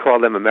Wallace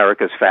called them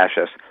America's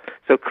fascists.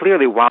 So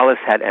clearly Wallace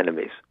had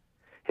enemies.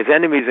 His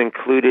enemies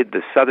included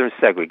the Southern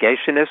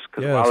segregationists,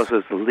 because Wallace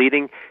was the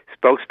leading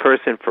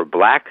spokesperson for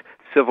black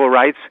civil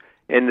rights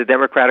in the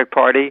Democratic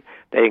Party.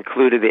 They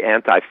included the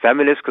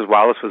anti-feminists, because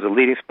Wallace was the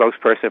leading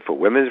spokesperson for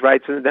women's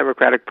rights in the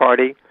Democratic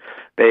Party.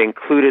 They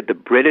included the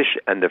British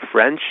and the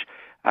French,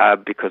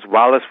 because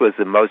Wallace was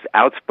the most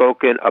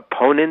outspoken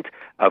opponent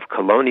of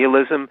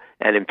colonialism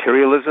and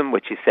imperialism,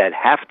 which he said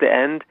have to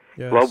end.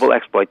 Yes. Global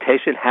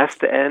exploitation has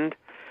to end.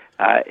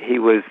 He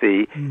was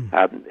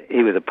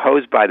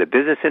opposed by the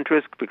business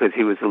interests because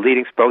he was the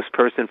leading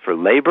spokesperson for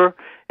labor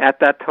at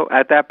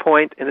that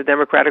point in the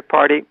Democratic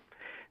Party.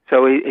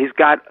 So he's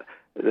got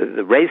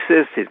the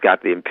racists, he's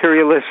got the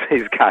imperialists,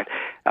 he's got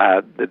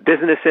the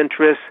business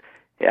interests,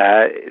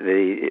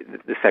 the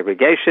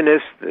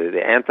segregationists,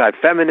 the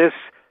anti-feminists,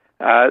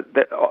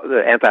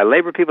 the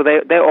anti-labor people.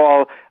 They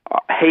all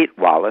hate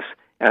Wallace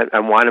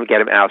and want to get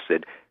him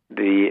ousted.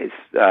 The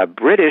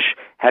British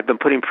had been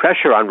putting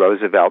pressure on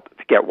Roosevelt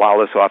to get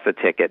Wallace off the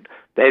ticket.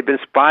 They had been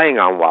spying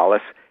on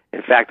Wallace.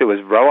 In fact, it was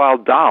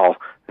Roald Dahl,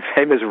 the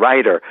famous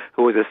writer,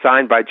 who was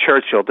assigned by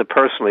Churchill to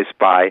personally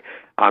spy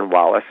on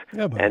Wallace.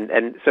 Yeah,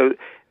 and so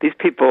these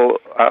people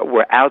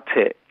were out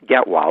to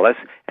get Wallace,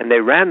 and they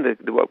ran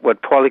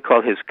what Pauley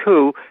called his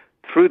coup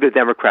through the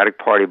Democratic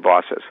Party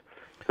bosses,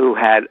 who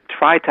had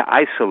tried to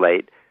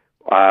isolate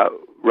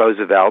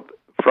Roosevelt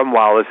from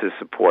Wallace's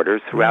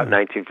supporters throughout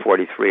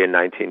 1943 and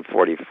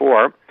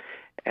 1944.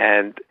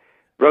 And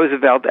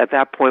Roosevelt at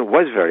that point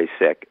was very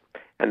sick.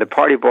 And the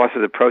party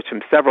bosses approached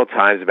him several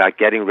times about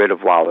getting rid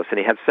of Wallace. And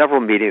he had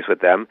several meetings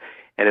with them.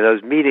 And in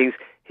those meetings,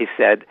 he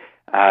said,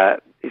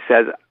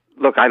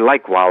 look, I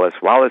like Wallace.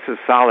 Wallace is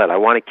solid. I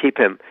want to keep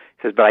him.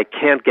 He says, but I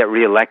can't get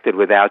reelected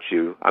without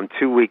you. I'm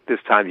too weak this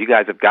time. You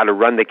guys have got to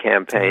run the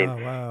campaign. Oh,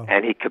 wow.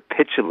 And he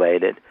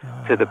capitulated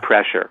to the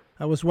pressure.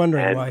 I was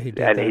wondering why he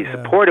did that. And he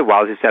supported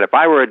Wallace. He said, if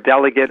I were a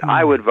delegate,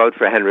 I would vote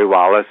for Henry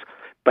Wallace.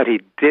 But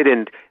he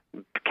didn't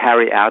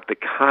carry out the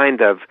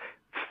kind of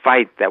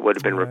fight that would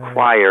have been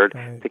required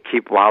to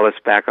keep Wallace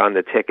back on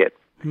the ticket.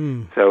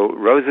 So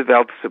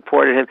Roosevelt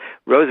supported him.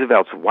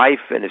 Roosevelt's wife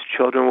and his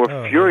children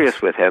were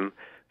furious with him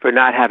for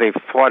not having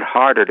fought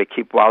harder to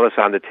keep Wallace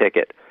on the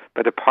ticket.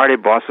 But the party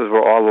bosses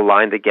were all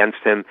aligned against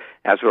him,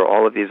 as were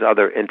all of these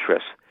other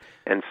interests.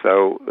 And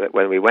so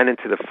when we went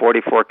into the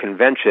 44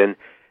 convention,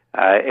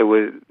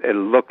 it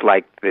looked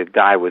like the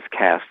die was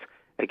cast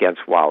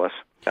against Wallace,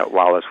 that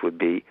Wallace would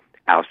be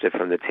ousted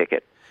from the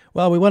ticket.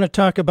 Well, we want to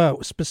talk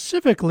about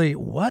specifically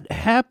what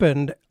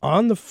happened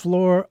on the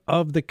floor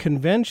of the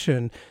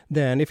convention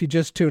then. If you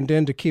just tuned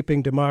in to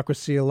Keeping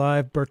Democracy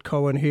Alive, Bert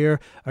Cohen here.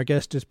 Our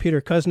guest is Peter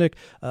Kuznick,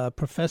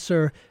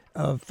 professor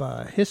of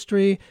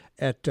history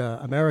at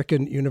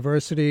American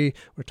University.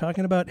 We're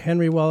talking about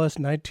Henry Wallace,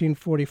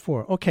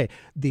 1944. Okay,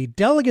 the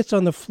delegates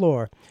on the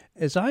floor,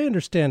 as I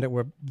understand it,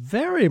 were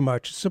very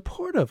much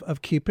supportive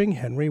of keeping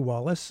Henry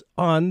Wallace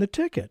on the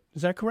ticket.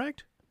 Is that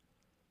correct?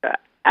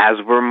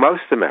 As were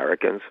most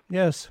Americans.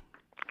 Yes.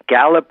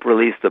 Gallup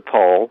released a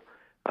poll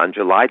on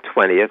July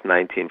 20th,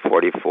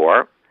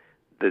 1944,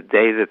 the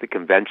day that the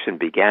convention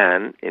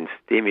began in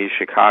steamy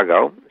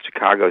Chicago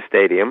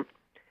Stadium,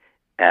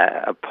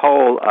 a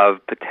poll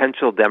of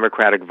potential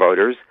Democratic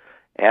voters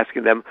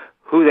asking them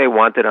who they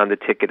wanted on the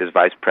ticket as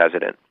vice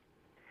president.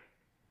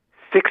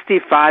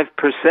 65%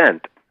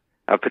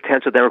 of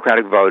potential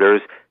Democratic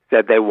voters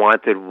said they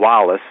wanted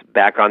Wallace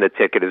back on the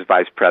ticket as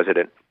vice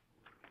president.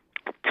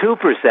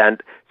 2%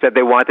 said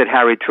they wanted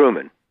Harry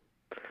Truman.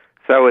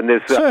 So in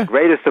this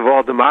greatest of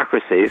all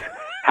democracies,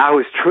 how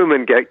is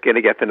Truman going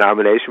to get the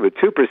nomination with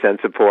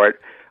 2% support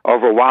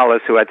over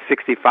Wallace, who had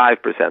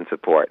 65%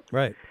 support?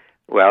 Right.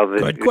 Well,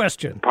 good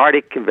question.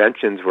 Party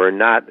conventions were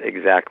not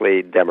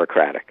exactly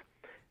democratic,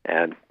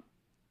 and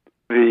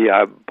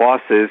the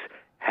bosses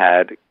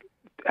had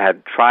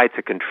tried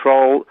to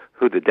control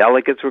who the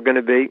delegates were going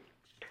to be,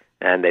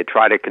 and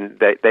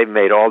they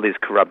made all these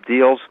corrupt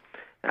deals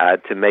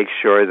to make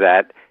sure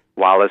that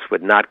Wallace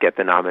would not get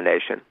the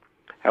nomination.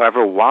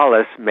 However,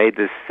 Wallace made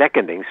this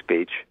seconding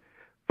speech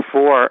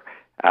for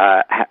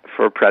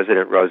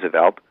President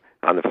Roosevelt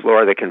on the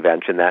floor of the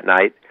convention that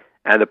night,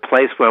 and the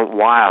place went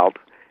wild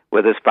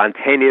with a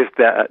spontaneous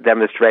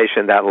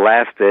demonstration that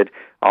lasted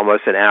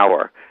almost an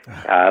hour.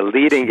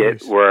 Leading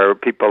it were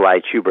people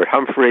like Hubert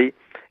Humphrey,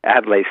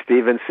 Adlai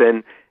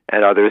Stevenson,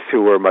 and others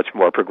who were much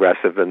more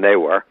progressive than they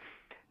were.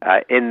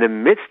 In the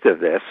midst of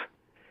this,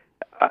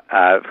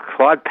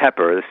 Claude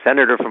Pepper, the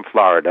senator from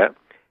Florida,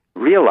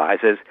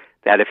 realizes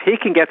that if he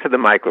can get to the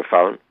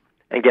microphone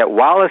and get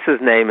Wallace's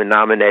name in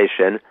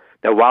nomination,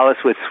 that Wallace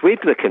would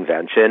sweep the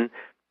convention,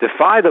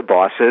 defy the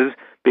bosses,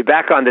 be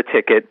back on the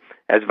ticket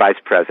as vice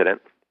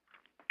president.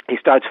 He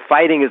starts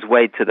fighting his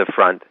way to the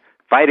front,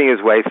 fighting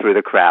his way through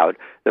the crowd.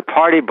 The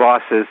party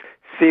bosses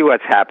see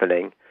what's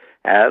happening.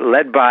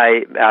 Led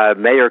by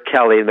Mayor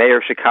Kelly, Mayor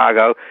of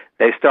Chicago,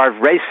 they start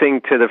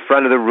racing to the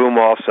front of the room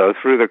also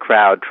through the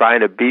crowd, trying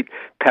to beat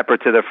Pepper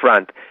to the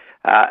front.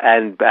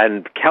 And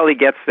Kelly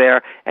gets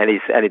there, and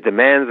he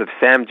demands of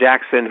Sam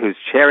Jackson, who's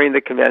chairing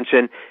the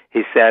convention,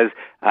 he says,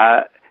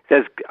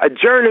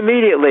 adjourn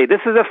immediately.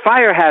 This is a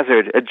fire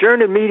hazard.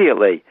 Adjourn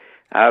immediately.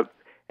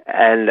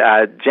 And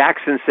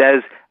Jackson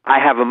says, I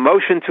have a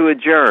motion to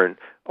adjourn.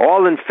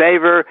 All in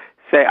favor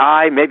say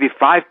aye. Maybe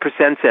 5%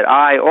 said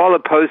aye. All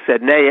opposed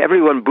said nay.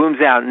 Everyone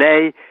booms out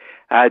nay.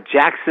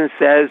 Jackson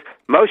says,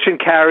 motion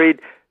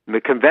carried.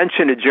 The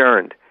convention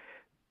adjourned.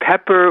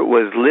 Pepper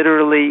was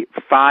literally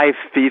 5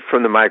 feet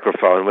from the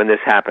microphone when this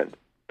happened.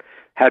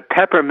 Had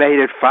Pepper made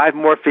it 5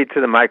 more feet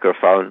to the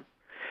microphone,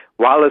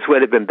 Wallace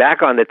would have been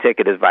back on the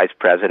ticket as vice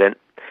president.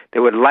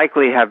 There would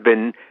likely have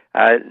been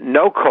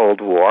no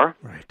Cold War.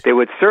 Right. There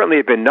would certainly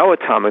have been no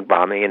atomic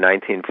bombing in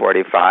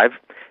 1945.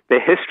 The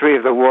history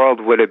of the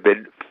world would have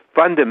been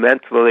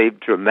fundamentally,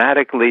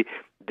 dramatically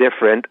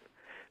different.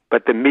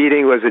 But the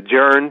meeting was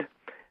adjourned,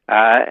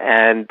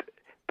 and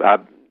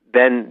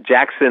then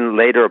Jackson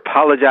later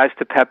apologized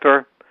to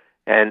Pepper,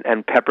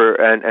 and Pepper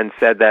and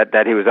said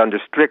that he was under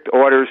strict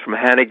orders from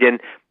Hannigan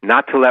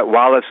not to let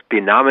Wallace be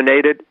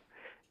nominated.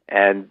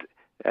 And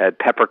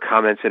Pepper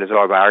comments in his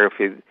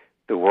autobiography,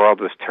 the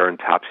world was turned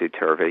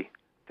topsy-turvy,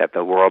 that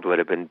the world would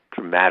have been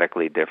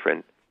dramatically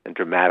different and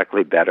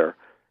dramatically better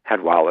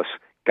had Wallace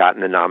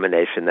gotten the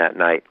nomination that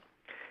night.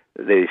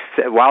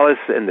 Wallace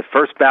in the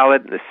first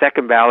ballot, the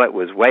second ballot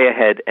was way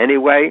ahead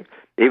anyway,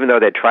 even though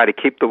they tried to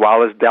keep the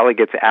Wallace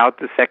delegates out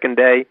the second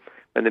day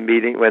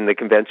when the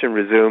convention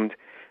resumed.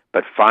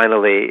 But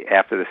finally,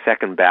 after the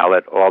second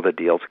ballot, all the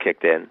deals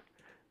kicked in.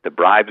 The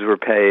bribes were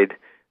paid.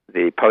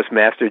 The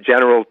postmaster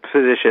general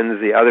positions,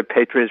 the other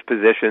patronage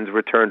positions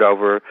were turned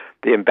over.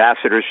 The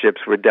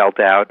ambassadorships were dealt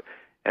out.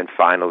 And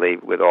finally,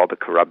 with all the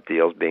corrupt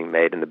deals being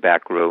made in the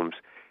back rooms,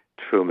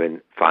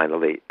 Truman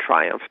finally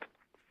triumphed.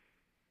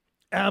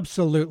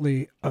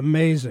 Absolutely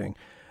amazing.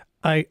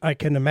 I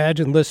can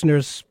imagine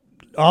listeners,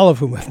 all of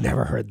whom have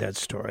never heard that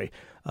story.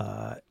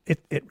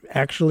 It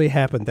actually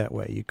happened that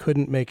way. You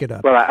couldn't make it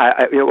up. Well,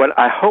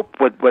 I hope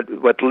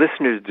what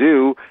listeners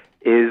do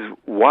is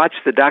watch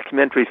the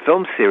documentary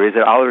film series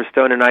that Oliver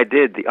Stone and I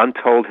did, The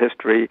Untold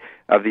History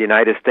of the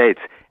United States,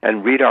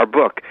 and read our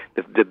book.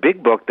 The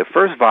big book, the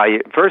first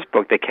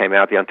book that came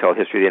out, The Untold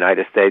History of the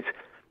United States,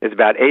 is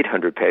about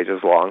 800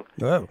 pages long.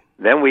 Oh.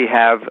 Then we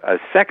have a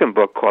second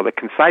book called The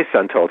Concise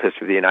Untold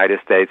History of the United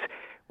States,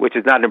 which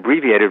is not an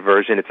abbreviated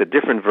version. It's a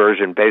different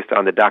version based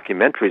on the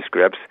documentary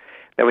scripts.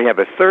 Then we have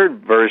a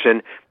third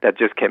version that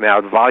just came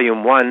out,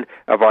 Volume 1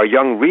 of our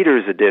Young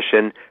Readers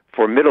Edition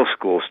for middle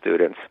school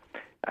students.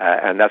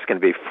 And that's going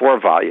to be 4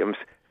 volumes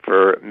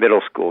for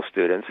middle school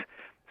students.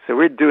 So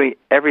we're doing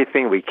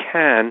everything we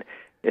can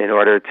in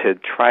order to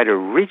try to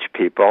reach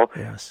people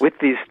with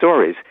these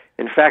stories.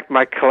 In fact,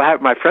 my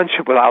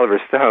friendship with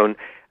Oliver Stone,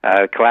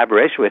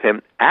 collaboration with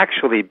him,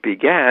 actually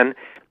began,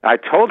 I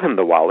told him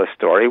the Wallace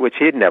story, which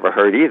he had never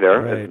heard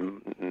either. Right.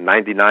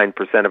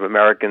 99% of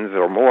Americans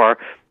or more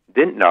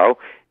didn't know,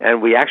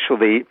 and we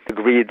actually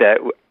agreed that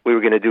we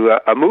were going to do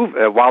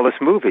a Wallace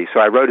movie. So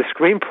I wrote a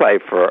screenplay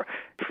for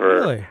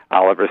really?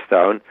 Oliver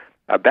Stone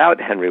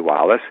about Henry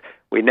Wallace.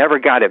 We never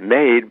got it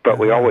made, but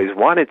we always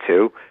wanted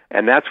to,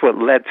 and that's what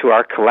led to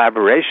our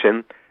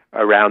collaboration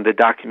around the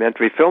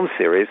documentary film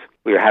series.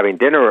 We were having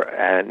dinner,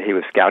 and he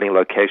was scouting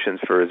locations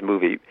for his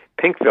movie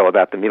Pinkville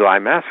about the My Lai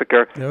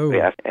Massacre.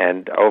 Oh.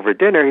 And over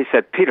dinner, he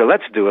said, Peter,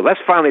 let's do it. Let's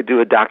finally do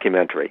a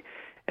documentary.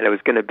 And it was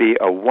going to be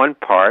a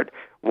 1-part,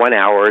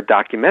 1-hour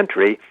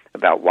documentary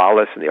about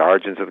Wallace and the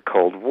origins of the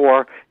Cold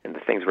War and the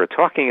things we're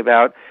talking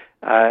about.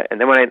 And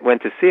then when I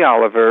went to see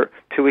Oliver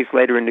 2 weeks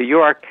later in New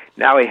York,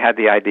 now he had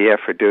the idea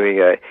for doing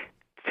a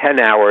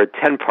 10-hour,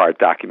 10-part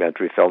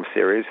documentary film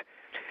series.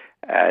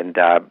 And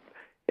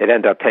it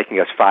ended up taking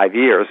us 5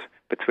 years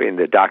between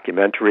the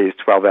documentaries,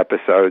 12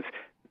 episodes,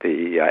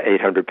 the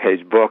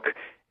 800-page book,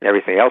 and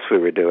everything else we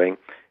were doing.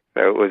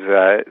 So it was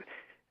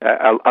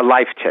a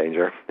life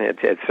changer.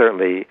 It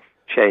certainly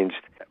changed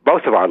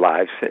both of our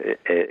lives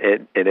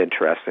in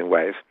interesting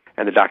ways.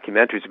 And the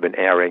documentaries have been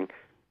airing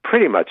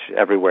pretty much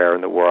everywhere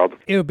in the world.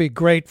 It would be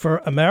great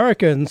for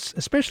Americans,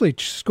 especially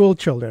school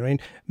children. I mean,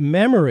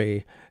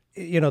 memory,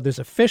 there's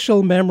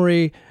official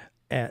memory,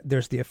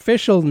 there's the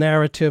official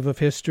narrative of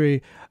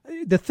history,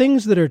 the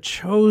things that are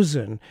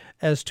chosen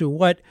as to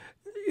what,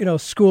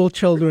 school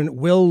children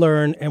will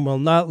learn and will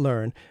not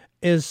learn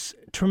is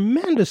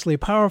tremendously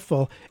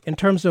powerful in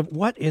terms of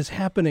what is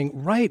happening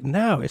right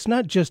now. It's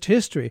not just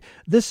history.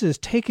 This is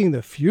taking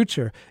the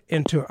future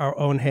into our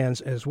own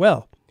hands as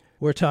well.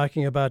 We're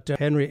talking about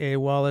Henry A.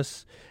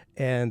 Wallace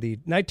and the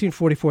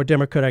 1944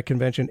 Democratic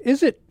Convention.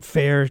 Is it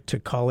fair to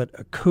call it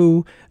a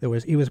coup?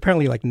 He was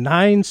apparently like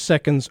 9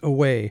 seconds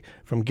away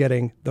from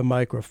getting the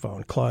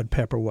microphone. Claude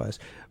Pepper was.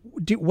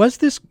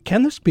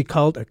 Can this be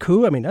called a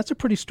coup? I mean, that's a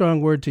pretty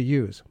strong word to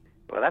use.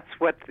 Well, that's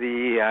what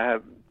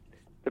the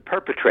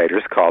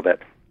perpetrators called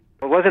it.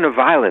 It wasn't a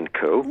violent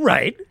coup.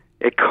 Right.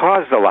 It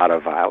caused a lot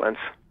of violence,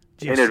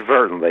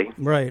 inadvertently.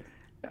 Right.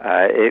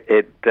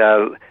 It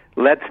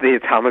led to the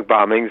atomic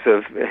bombings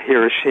of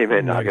Hiroshima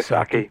and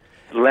Nagasaki,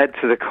 led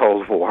to the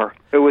Cold War.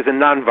 It was a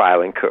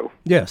nonviolent coup.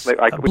 Yes,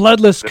 a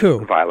bloodless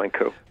coup. Violent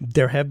coup.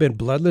 There have been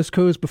bloodless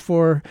coups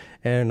before,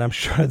 and I'm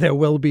sure there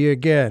will be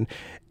again.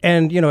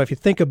 And, if you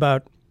think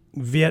about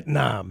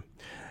Vietnam,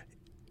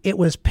 it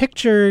was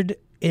pictured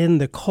in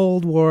the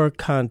Cold War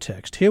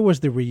context. Here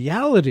was the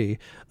reality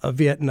of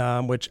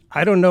Vietnam, which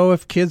I don't know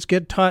if kids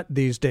get taught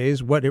these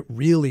days what it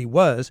really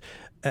was.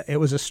 It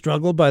was a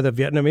struggle by the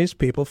Vietnamese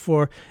people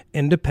for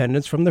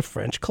independence from the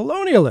French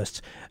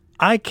colonialists.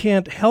 I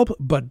can't help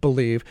but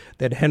believe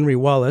that Henry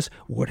Wallace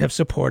would have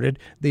supported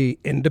the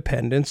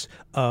independence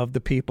of the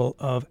people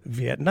of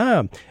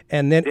Vietnam.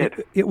 And then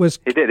it was...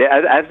 He did,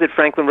 as did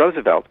Franklin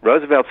Roosevelt.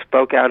 Roosevelt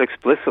spoke out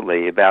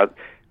explicitly about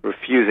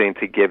refusing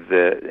to give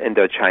the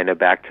Indochina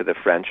back to the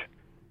French.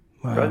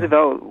 Wow.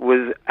 Roosevelt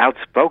was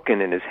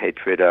outspoken in his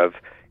hatred of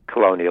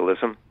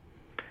colonialism.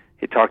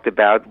 He talked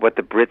about what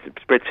the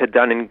Brits had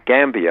done in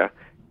Gambia.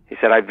 He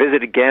said, I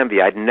visited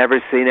Gambia. I'd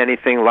never seen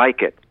anything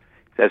like it.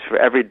 He says, for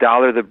every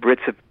dollar the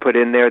Brits have put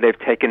in there, they've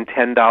taken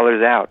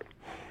 $10 out.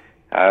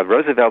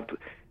 Roosevelt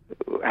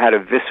had a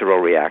visceral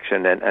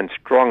reaction and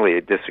strongly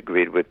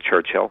disagreed with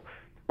Churchill.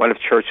 One of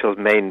Churchill's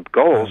main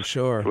goals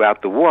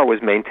throughout the war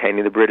was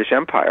maintaining the British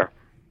Empire.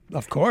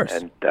 Of course.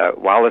 And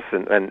Wallace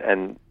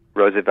and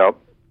Roosevelt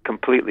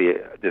completely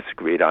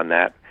disagreed on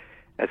that.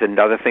 As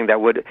another thing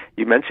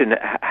you mentioned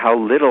how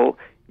little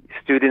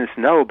students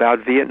know about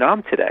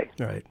Vietnam today.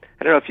 Right.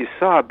 I don't know if you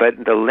saw, but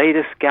the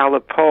latest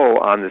Gallup poll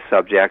on the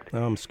subject.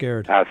 Oh, I'm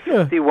scared.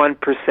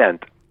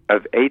 51%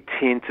 of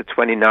 18 to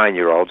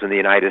 29-year-olds in the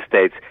United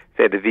States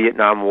say the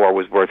Vietnam War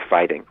was worth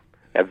fighting.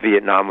 That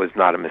Vietnam was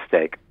not a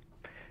mistake.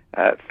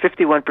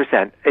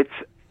 51%. It's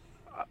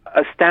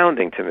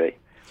astounding to me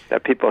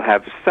that people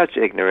have such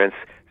ignorance,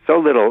 so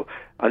little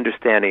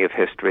understanding of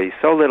history,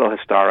 so little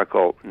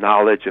historical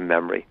knowledge and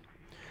memory.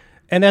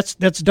 And that's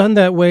done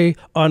that way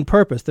on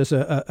purpose. There's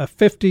a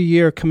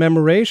 50-year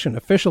commemoration,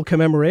 official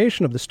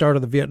commemoration of the start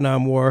of the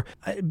Vietnam War.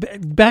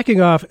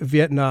 Backing off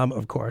Vietnam,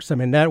 of course. I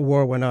mean, that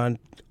war went on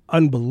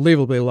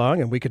unbelievably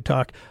long, and we could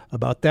talk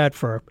about that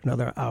for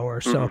another hour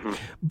or so. Mm-hmm.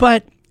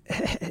 But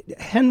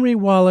Henry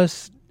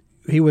Wallace,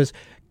 he was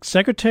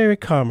Secretary of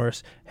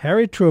Commerce.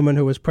 Harry Truman,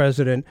 who was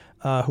president,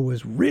 who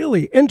was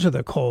really into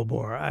the Cold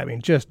War. I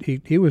mean,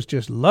 he was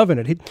just loving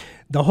it.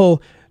 The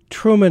whole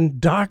Truman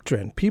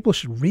Doctrine. People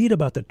should read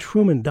about the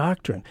Truman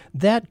Doctrine.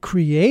 That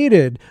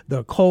created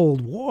the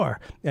Cold War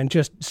and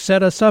just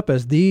set us up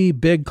as the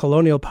big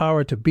colonial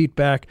power to beat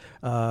back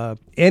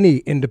any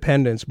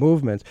independence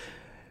movements.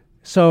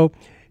 So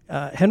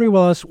Henry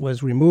Wallace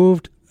was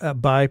removed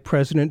by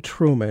President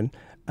Truman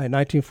in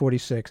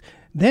 1946.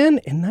 Then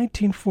in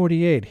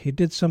 1948, he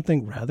did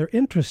something rather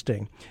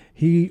interesting.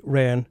 He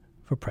ran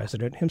for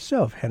president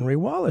himself. Henry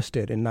Wallace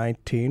did in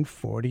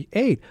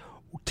 1948.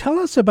 Tell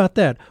us about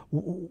that.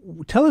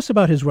 Tell us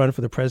about his run for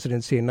the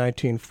presidency in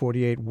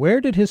 1948. Where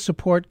did his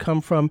support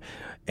come from,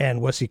 and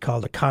was he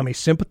called a commie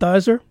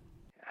sympathizer?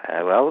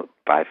 Well,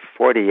 by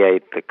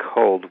 48, the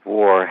Cold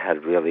War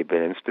had really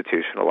been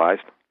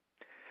institutionalized.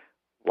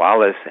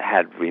 Wallace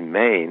had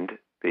remained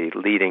the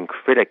leading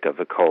critic of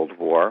the Cold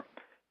War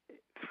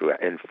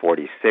in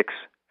 46,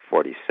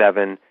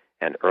 47,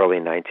 and early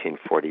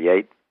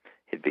 1948.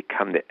 He'd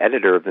become the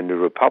editor of the New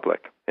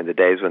Republic in the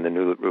days when the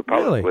New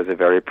Republic was a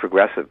very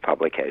progressive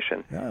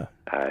publication. Yeah.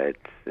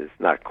 It's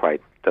not quite,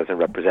 doesn't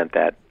represent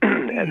that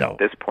at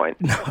this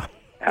point. No.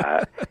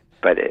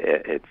 But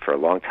it for a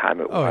long time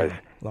it was. Yeah.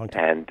 Long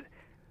time. And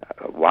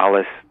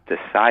Wallace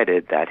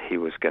decided that he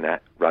was going to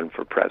run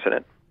for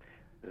president.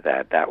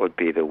 that would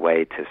be the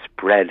way to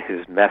spread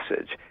his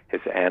message,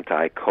 his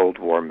anti-Cold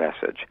War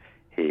message.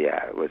 He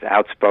was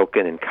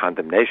outspoken in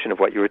condemnation of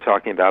what you were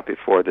talking about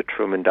before, the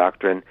Truman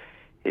Doctrine.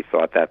 He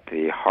thought that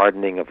the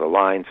hardening of the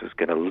lines was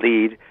going to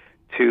lead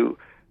to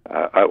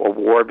a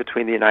war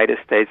between the United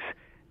States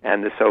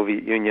and the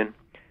Soviet Union.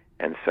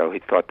 And so he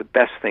thought the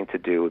best thing to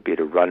do would be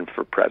to run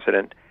for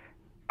president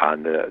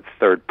on the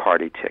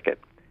third-party ticket,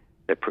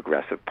 the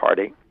Progressive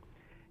Party.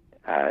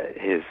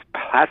 His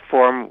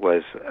platform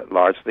was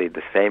largely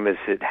the same as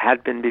it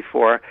had been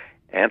before: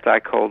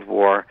 anti-Cold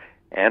War,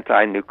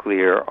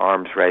 anti-nuclear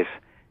arms race,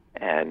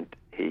 and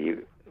he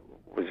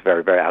was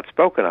very, very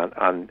outspoken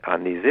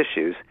on these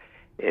issues.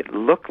 It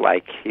looked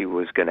like he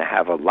was going to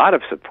have a lot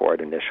of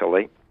support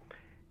initially,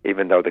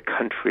 even though the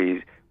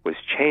country was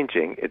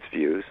changing its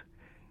views.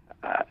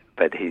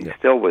 But he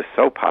still was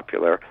so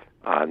popular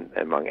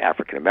among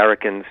African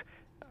Americans,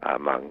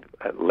 among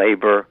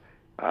labor,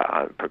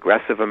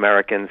 progressive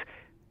Americans.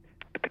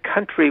 But the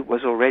country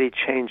was already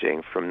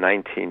changing from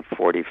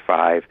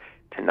 1945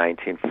 to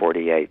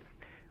 1948.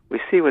 We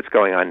see what's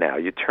going on now.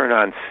 You turn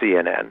on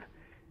CNN,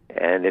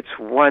 and it's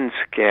one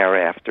scare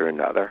after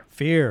another.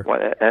 Fear.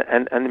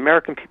 And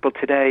American people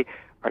today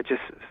are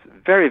just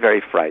very,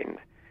 very frightened.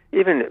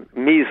 Even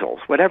measles,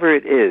 whatever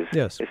it is,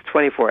 yes. It's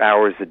 24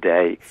 hours a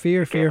day.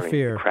 Fear.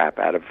 The crap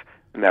out of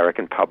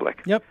American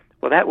public. Yep.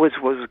 Well, that was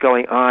what was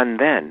going on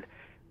then.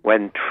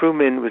 When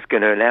Truman was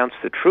going to announce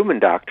the Truman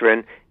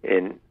Doctrine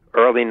in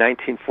early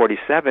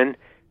 1947,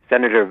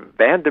 Senator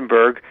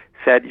Vandenberg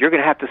said, you're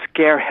going to have to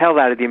scare hell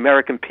out of the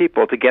American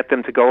people to get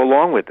them to go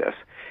along with this.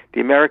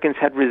 The Americans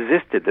had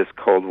resisted this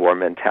Cold War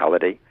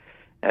mentality,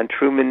 and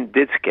Truman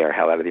did scare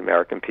hell out of the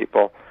American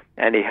people,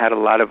 and he had a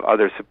lot of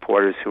other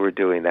supporters who were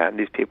doing that. And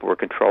these people were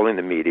controlling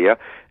the media,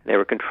 and they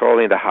were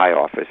controlling the high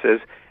offices,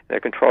 and they're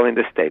controlling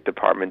the State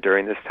Department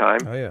during this time.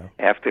 Oh, yeah.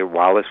 After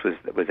Wallace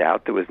was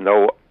out, there was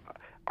no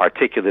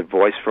articulate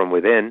voice from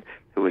within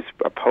who was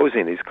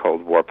opposing these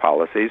Cold War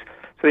policies.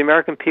 So the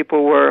American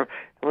people were,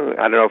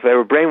 I don't know if they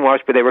were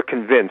brainwashed, but they were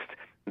convinced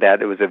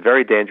that it was a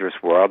very dangerous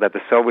world, that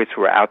the Soviets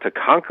were out to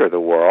conquer the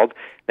world,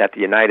 that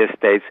the United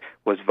States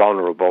was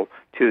vulnerable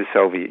to the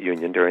Soviet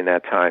Union during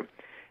that time.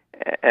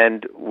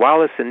 And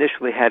Wallace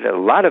initially had a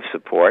lot of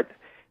support,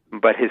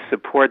 but his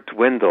support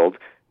dwindled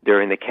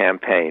during the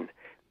campaign,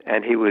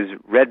 and he was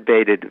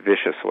red-baited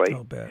viciously.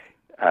 I'll bet.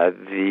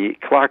 The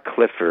Clark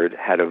Clifford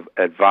had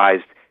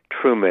advised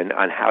Truman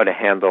on how to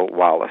handle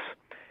Wallace.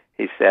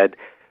 He said,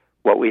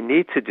 what we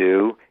need to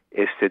do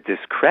is to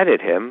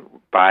discredit him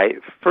by,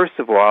 first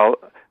of all,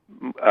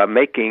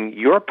 making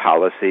your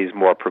policies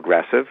more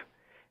progressive.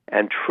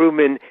 And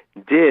Truman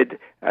did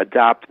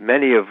adopt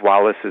many of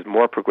Wallace's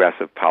more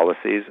progressive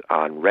policies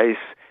on race,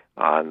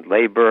 on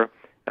labor,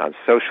 on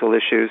social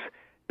issues,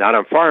 not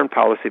on foreign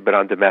policy, but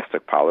on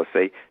domestic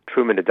policy.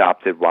 Truman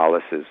adopted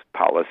Wallace's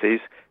policies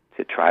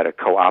to try to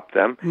co-opt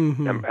them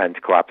and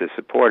to co-opt his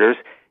supporters.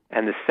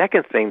 And the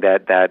second thing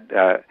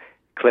that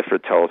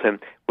Clifford told him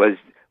was,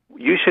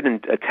 you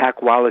shouldn't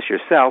attack Wallace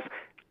yourself.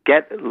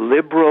 Get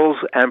liberals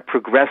and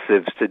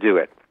progressives to do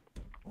it.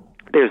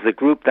 There's the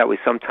group that we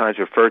sometimes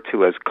refer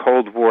to as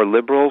Cold War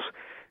liberals,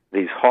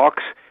 these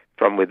hawks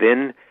from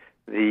within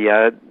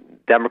the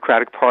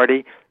Democratic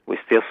Party. We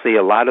still see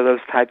a lot of those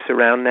types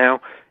around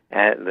now.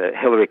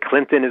 Hillary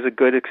Clinton is a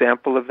good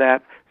example of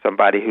that,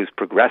 somebody who's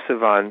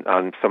progressive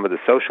on some of the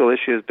social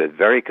issues, but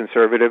very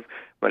conservative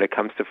when it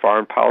comes to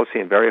foreign policy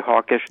and very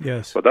hawkish.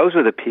 Yes. Well, those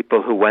are the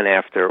people who went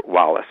after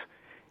Wallace.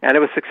 And it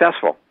was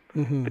successful.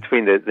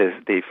 Between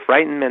the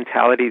frightened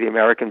mentality of the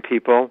American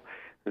people,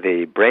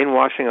 the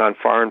brainwashing on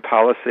foreign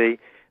policy,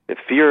 the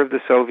fear of the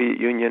Soviet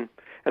Union.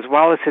 As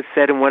Wallace had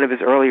said in one of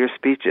his earlier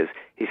speeches,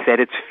 he said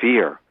it's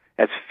fear.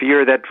 It's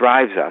fear that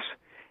drives us.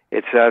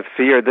 It's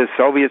fear. The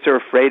Soviets are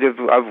afraid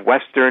of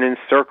Western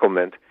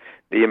encirclement.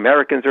 The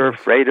Americans are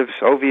afraid of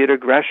Soviet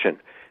aggression.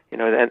 You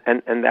know,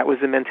 and that was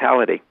the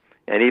mentality.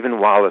 And even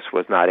Wallace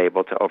was not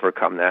able to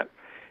overcome that.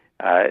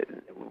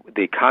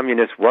 The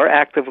communists were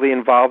actively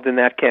involved in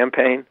that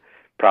campaign,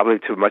 probably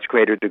to a much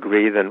greater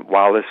degree than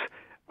Wallace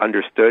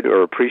understood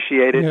or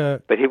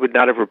appreciated, but he would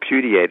not have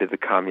repudiated the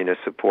communist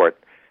support.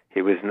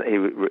 He was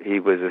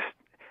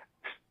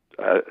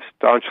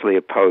staunchly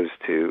opposed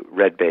to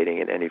red baiting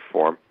in any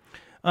form.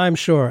 I'm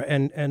sure.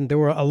 And there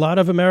were a lot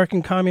of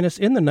American communists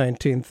in the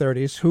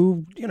 1930s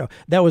who,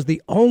 that was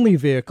the only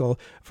vehicle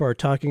for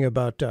talking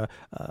about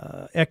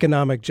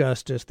economic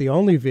justice, the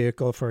only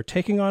vehicle for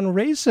taking on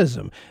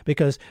racism.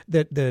 Because,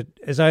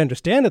 as I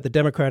understand it, the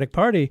Democratic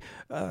Party,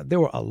 there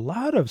were a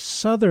lot of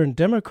Southern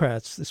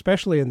Democrats,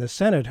 especially in the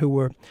Senate, who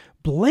were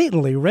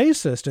blatantly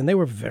racist, and they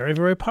were very,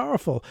 very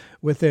powerful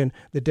within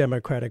the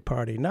Democratic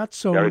Party. Not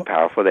so very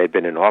powerful. They'd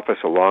been in office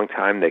a long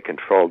time. They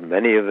controlled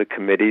many of the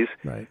committees.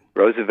 Right.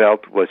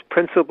 Roosevelt was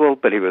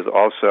principled, but he was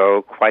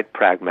also quite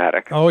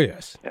pragmatic. Oh,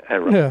 yes.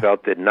 And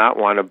Roosevelt did not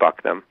want to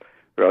buck them.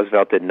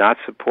 Roosevelt did not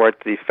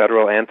support the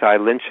federal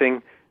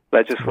anti-lynching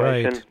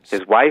legislation. Right.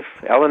 His wife,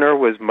 Eleanor,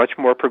 was much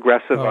more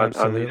progressive on these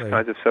absolutely.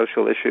 kinds of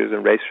social issues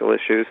and racial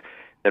issues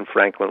than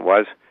Franklin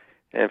was.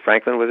 And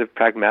Franklin was a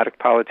pragmatic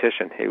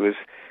politician. He was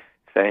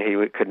saying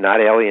he could not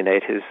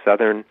alienate his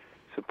Southern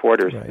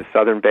supporters, the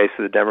Southern base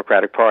of the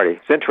Democratic Party.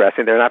 It's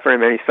interesting. There are not very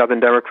many Southern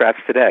Democrats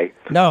today.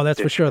 No, that's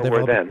for sure.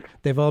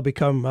 They've all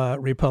become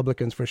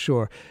Republicans for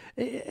sure.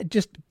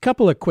 Just a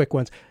couple of quick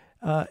ones.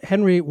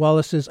 Henry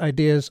Wallace's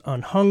ideas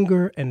on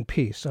hunger and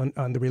peace,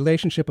 on the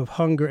relationship of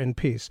hunger and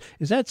peace.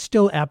 Is that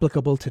still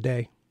applicable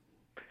today?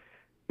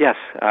 Yes.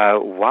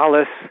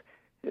 Wallace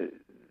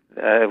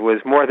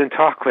was more than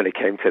talk when it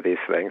came to these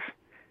things.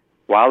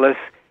 Wallace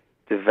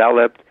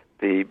developed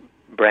the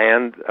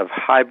brand of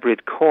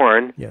hybrid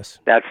corn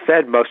that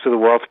fed most of the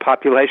world's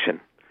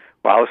population.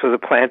 Wallace was a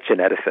plant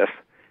geneticist,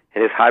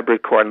 and his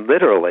hybrid corn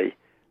literally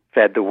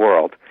fed the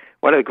world.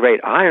 One of the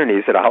great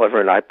ironies that Oliver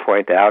and I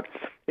point out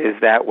is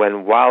that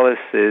when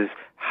Wallace's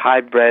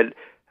hybrid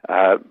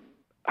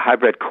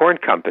corn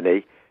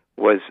company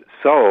was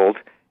sold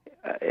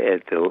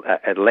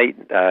at late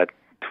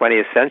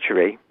 20th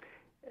century,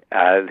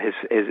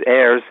 his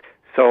heirs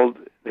sold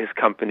his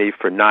company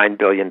for $9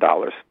 billion.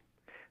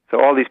 So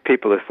all these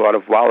people who thought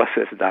of Wallace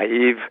as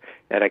naive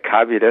and a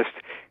communist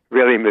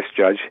really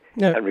misjudged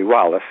Henry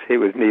Wallace. He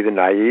was neither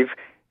naive,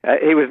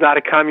 he was not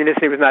a communist,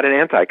 he was not an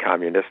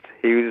anti-communist.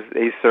 He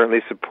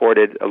certainly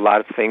supported a lot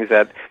of things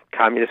that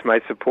communists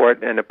might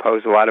support and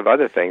opposed a lot of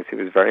other things. He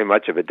was very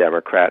much of a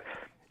Democrat.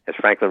 As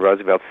Franklin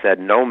Roosevelt said,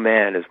 no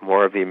man is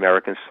more of the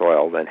American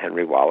soil than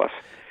Henry Wallace.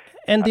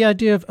 And the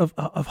idea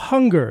of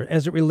hunger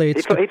as it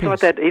relates to peace. He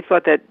thought that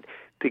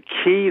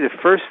the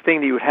first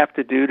thing that you would have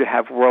to do to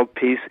have world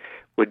peace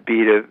would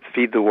be to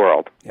feed the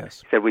world.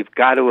 Yes. He said we've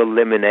got to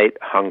eliminate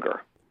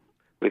hunger.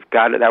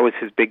 That was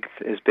his big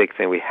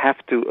thing. We have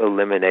to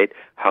eliminate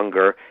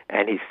hunger,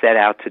 and he set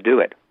out to do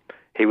it.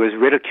 He was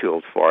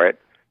ridiculed for it,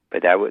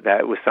 but that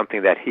was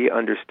something that he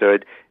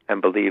understood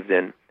and believed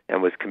in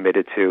and was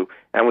committed to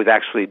and was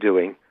actually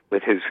doing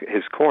with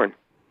his corn.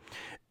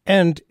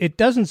 And it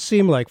doesn't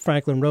seem like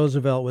Franklin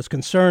Roosevelt was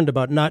concerned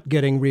about not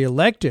getting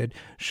reelected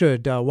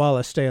should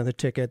Wallace stay on the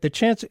ticket. The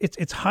chance,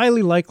 it's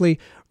highly likely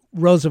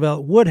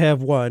Roosevelt would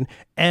have won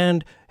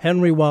and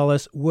Henry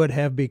Wallace would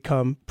have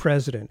become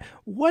president.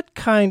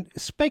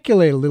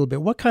 Speculate a little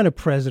bit, what kind of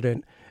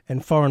president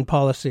and foreign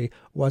policy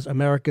was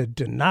America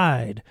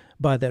denied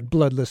by that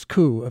bloodless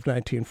coup of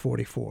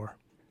 1944?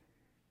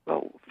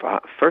 Well,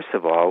 first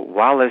of all,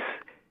 Wallace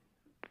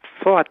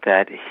thought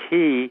that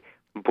he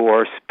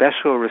bore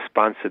special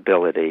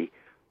responsibility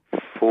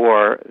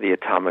for the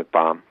atomic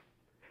bomb.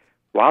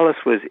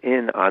 Wallace was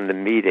in on the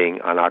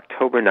meeting on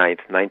October 9th,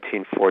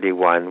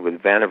 1941,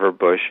 with Vannevar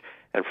Bush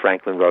and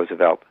Franklin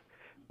Roosevelt,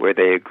 where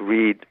they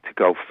agreed to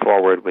go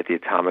forward with the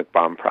atomic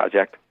bomb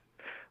project.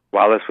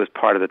 Wallace was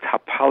part of the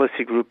top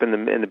policy group in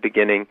the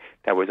beginning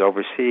that was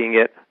overseeing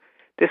it.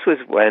 This was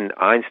when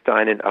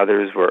Einstein and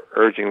others were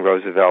urging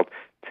Roosevelt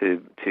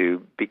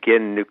to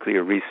begin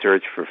nuclear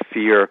research for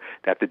fear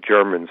that the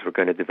Germans were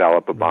going to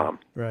develop a bomb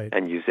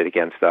and use it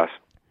against us.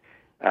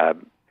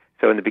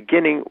 So in the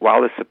beginning,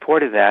 Wallace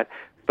supported that,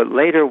 but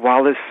later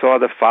Wallace saw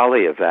the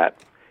folly of that.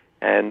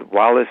 And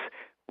Wallace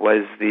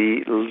was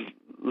the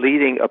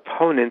leading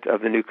opponent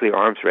of the nuclear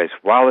arms race.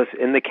 Wallace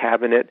in the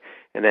cabinet,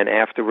 and then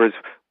afterwards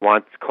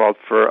called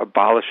for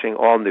abolishing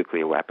all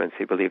nuclear weapons.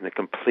 He believed in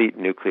complete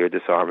nuclear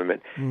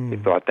disarmament. He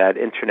thought that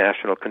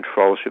international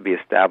control should be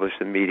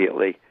established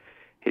immediately.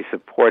 He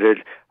supported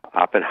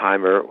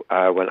Oppenheimer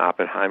when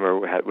Oppenheimer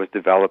was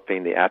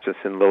developing the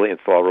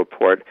Acheson-Lilienthal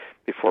report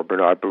before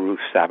Bernard Baruch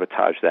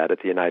sabotaged that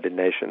at the United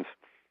Nations.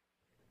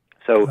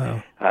 So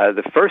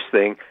the first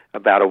thing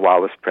about a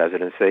Wallace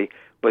presidency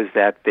was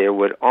that there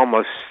would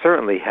almost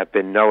certainly have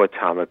been no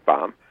atomic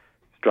bomb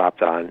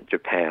dropped on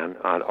Japan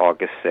on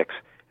August 6th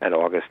and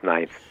August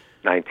 9th,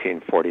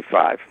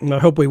 1945. I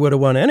hope we would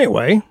have won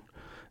anyway.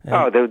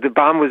 The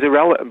bomb was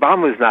irrelevant.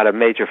 Bomb was not a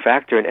major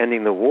factor in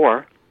ending the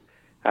war.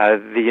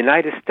 The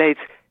United States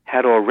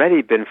had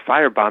already been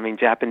firebombing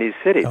Japanese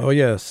cities. Oh,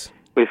 yes.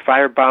 We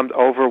firebombed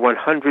over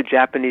 100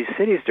 Japanese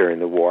cities during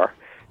the war.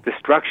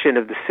 Destruction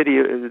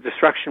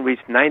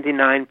reached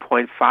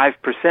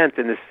 99.5%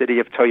 in the city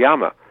of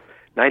Toyama.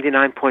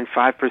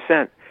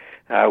 99.5%.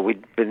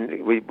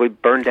 We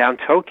burned down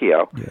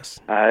Tokyo. Yes.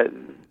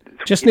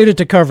 Just needed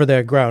to cover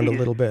that ground a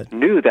little bit.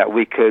 Knew that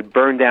we could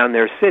burn down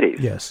their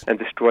cities and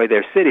destroy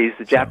their cities.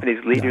 The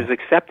Japanese leaders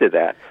accepted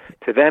that.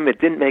 To them, it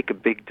didn't make a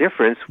big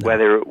difference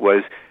whether it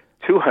was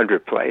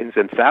 200 planes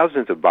and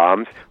thousands of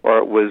bombs or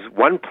it was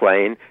one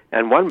plane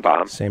and one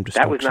bomb. Same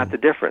that was not the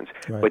difference.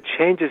 Right. What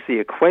changes the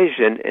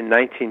equation in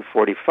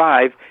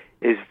 1945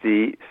 is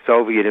the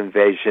Soviet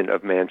invasion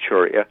of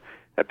Manchuria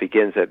that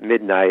begins at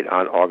midnight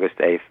on August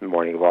 8th, the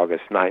morning of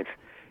August 9th.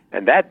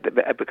 And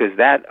because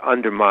that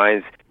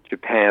undermines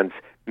Japan's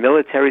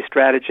military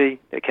strategy,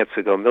 their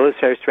Ketsugo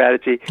military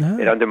strategy.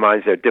 It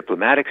undermines their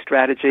diplomatic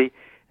strategy.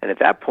 And at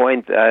that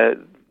point,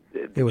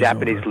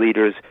 Japanese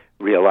leaders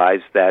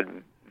realized that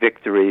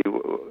victory,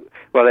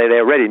 well, they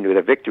already knew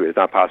that victory was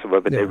not possible,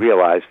 but they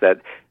realized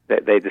that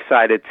they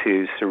decided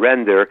to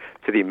surrender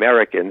to the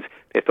Americans.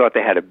 They thought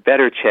they had a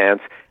better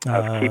chance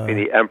of keeping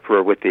the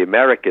emperor with the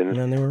Americans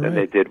than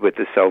they did with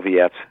the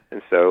Soviets.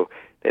 And so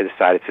they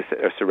decided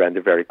to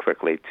surrender very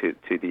quickly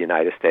to the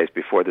United States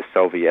before the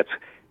Soviets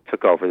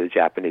took over the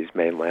Japanese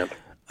mainland.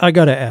 I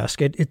got to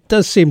ask, it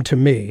does seem to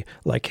me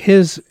like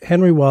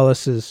Henry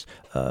Wallace's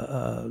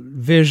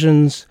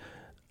visions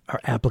are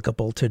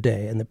applicable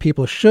today, and the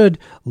people should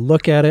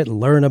look at it,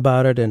 learn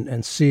about it,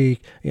 and see,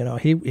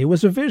 he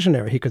was a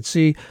visionary. He could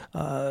see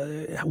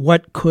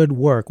what could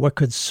work, what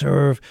could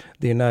serve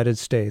the United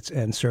States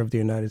and serve the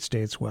United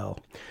States well.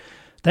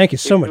 Thank you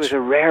so much. He was a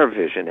rare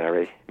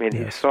visionary. I mean,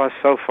 Yes. He saw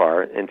so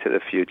far into the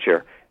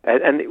future.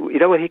 And you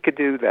know what he could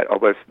do that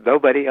almost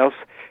nobody else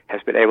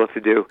has been able to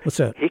do? What's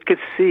that? He could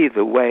see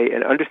the way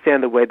and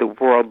understand the way the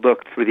world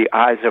looked through the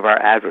eyes of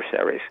our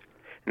adversaries.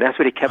 And that's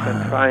what he kept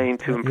on trying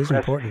to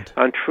impress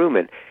on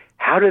Truman.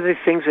 How do the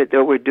things that they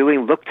were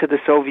doing look to the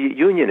Soviet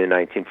Union in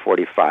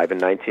 1945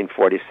 and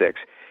 1946?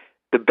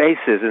 The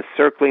bases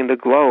encircling the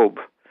globe,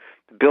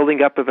 the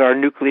building up of our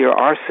nuclear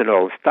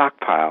arsenal,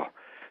 stockpile.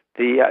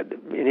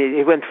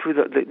 He went through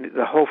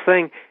the whole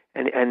thing,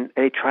 and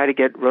he tried to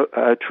get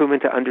Truman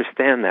to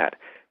understand that.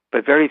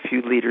 But very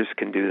few leaders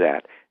can do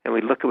that. And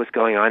we look at what's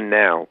going on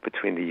now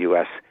between the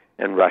U.S.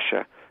 and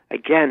Russia.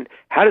 Again,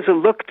 how does it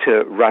look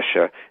to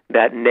Russia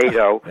that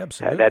NATO,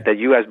 that the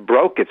U.S.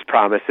 broke its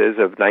promises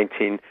of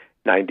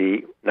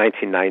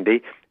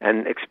 1990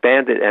 and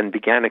expanded and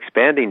began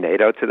expanding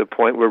NATO to the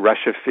point where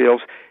Russia feels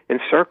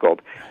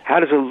encircled? How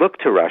does it look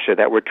to Russia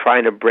that we're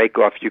trying to break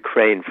off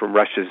Ukraine from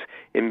Russia's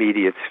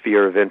immediate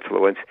sphere of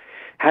influence?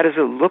 How does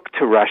it look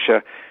to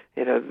Russia,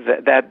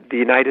 that the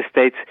United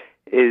States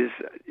is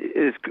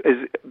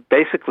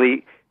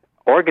basically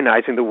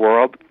organizing the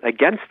world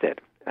against it?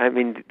 I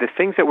mean, the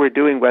things that we're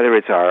doing, whether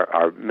it's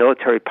our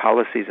military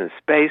policies in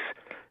space,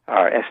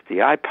 our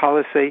SDI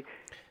policy,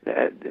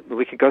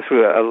 we could go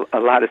through a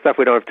lot of stuff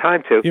we don't have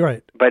time to. You're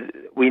right. But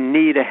we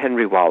need a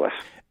Henry Wallace.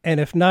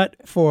 And if not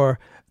for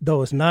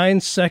those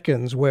 9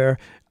 seconds where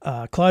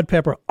Claude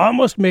Pepper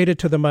almost made it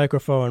to the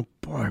microphone,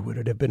 boy, would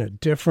it have been a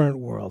different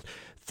world.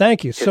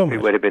 Thank you so much.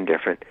 It would have been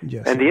different.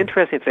 Yes, and the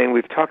interesting thing,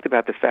 we've talked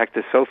about the fact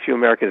that so few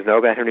Americans know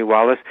about Henry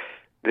Wallace.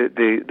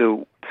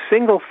 The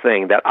single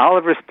thing that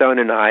Oliver Stone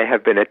and I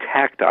have been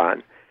attacked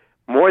on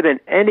more than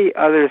any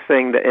other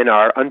thing in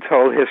our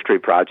Untold History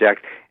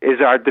project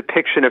is our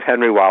depiction of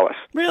Henry Wallace.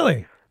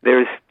 Really? There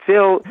is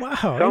still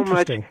so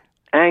much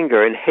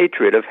anger and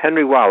hatred of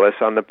Henry Wallace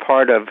on the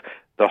part of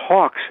the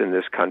hawks in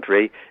this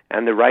country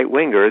and the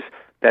right-wingers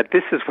that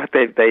this is what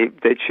they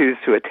choose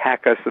to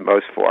attack us the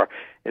most for.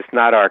 It's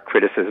not our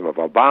criticism of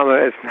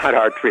Obama. It's not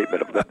our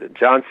treatment of Lyndon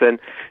Johnson.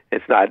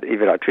 It's not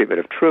even our treatment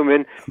of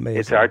Truman. Amazing.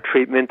 It's our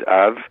treatment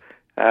of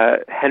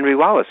Henry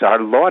Wallace,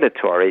 our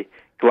laudatory,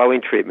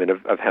 glowing treatment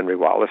of Henry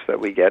Wallace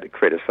that we get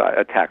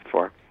attacked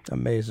for.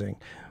 Amazing.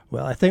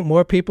 Well, I think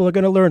more people are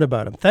going to learn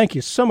about him. Thank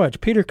you so much.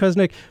 Peter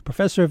Kuznick,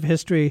 professor of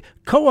history,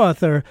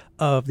 co-author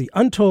of The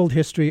Untold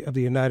History of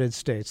the United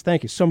States.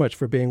 Thank you so much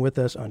for being with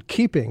us on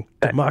Keeping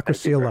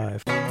Democracy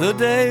Alive. The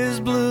day is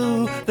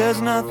blue,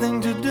 there's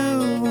nothing to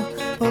do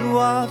but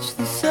watch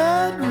the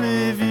sad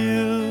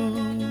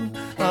review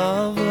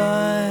of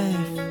life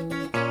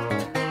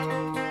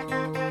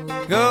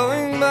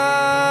going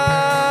by.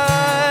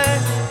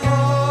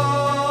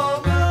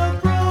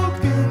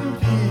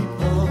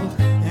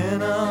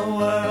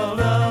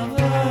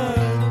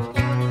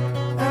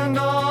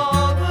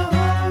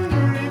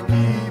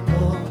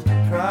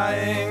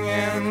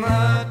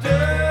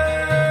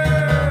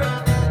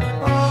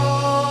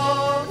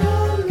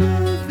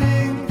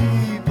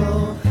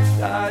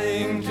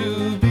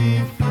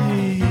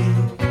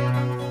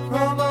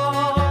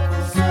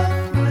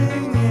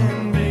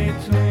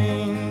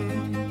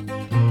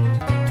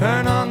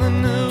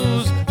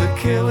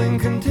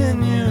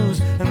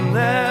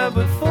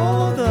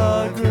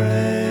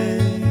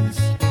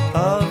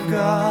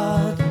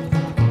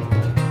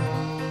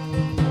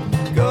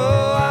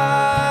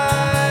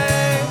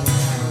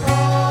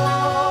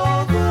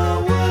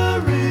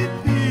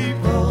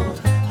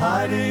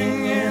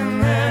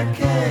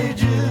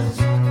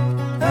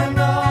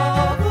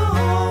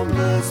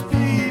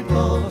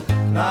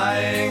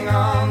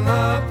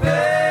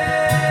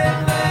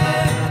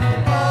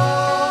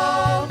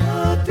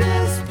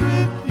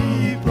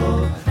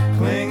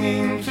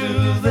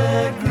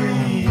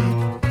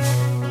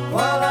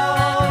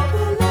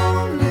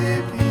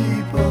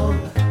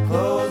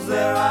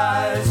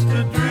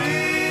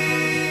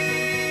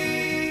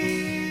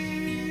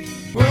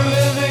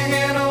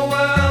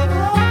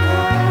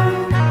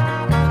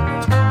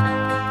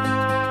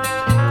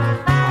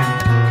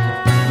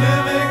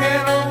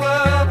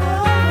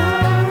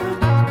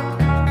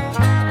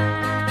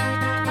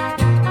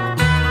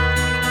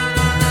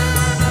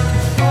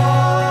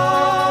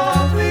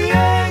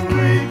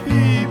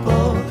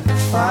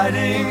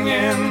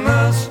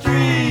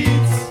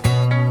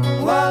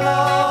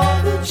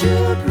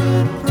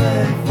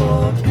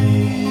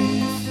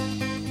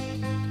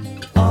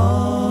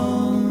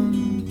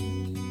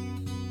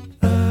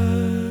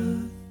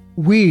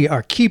 We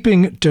are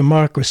keeping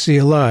democracy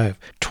alive.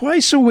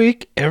 Twice a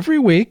week, every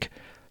week.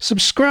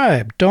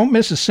 Subscribe. Don't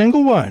miss a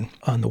single one.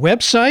 On the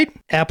website,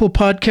 Apple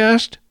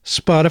Podcast,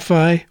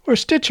 Spotify, or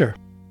Stitcher.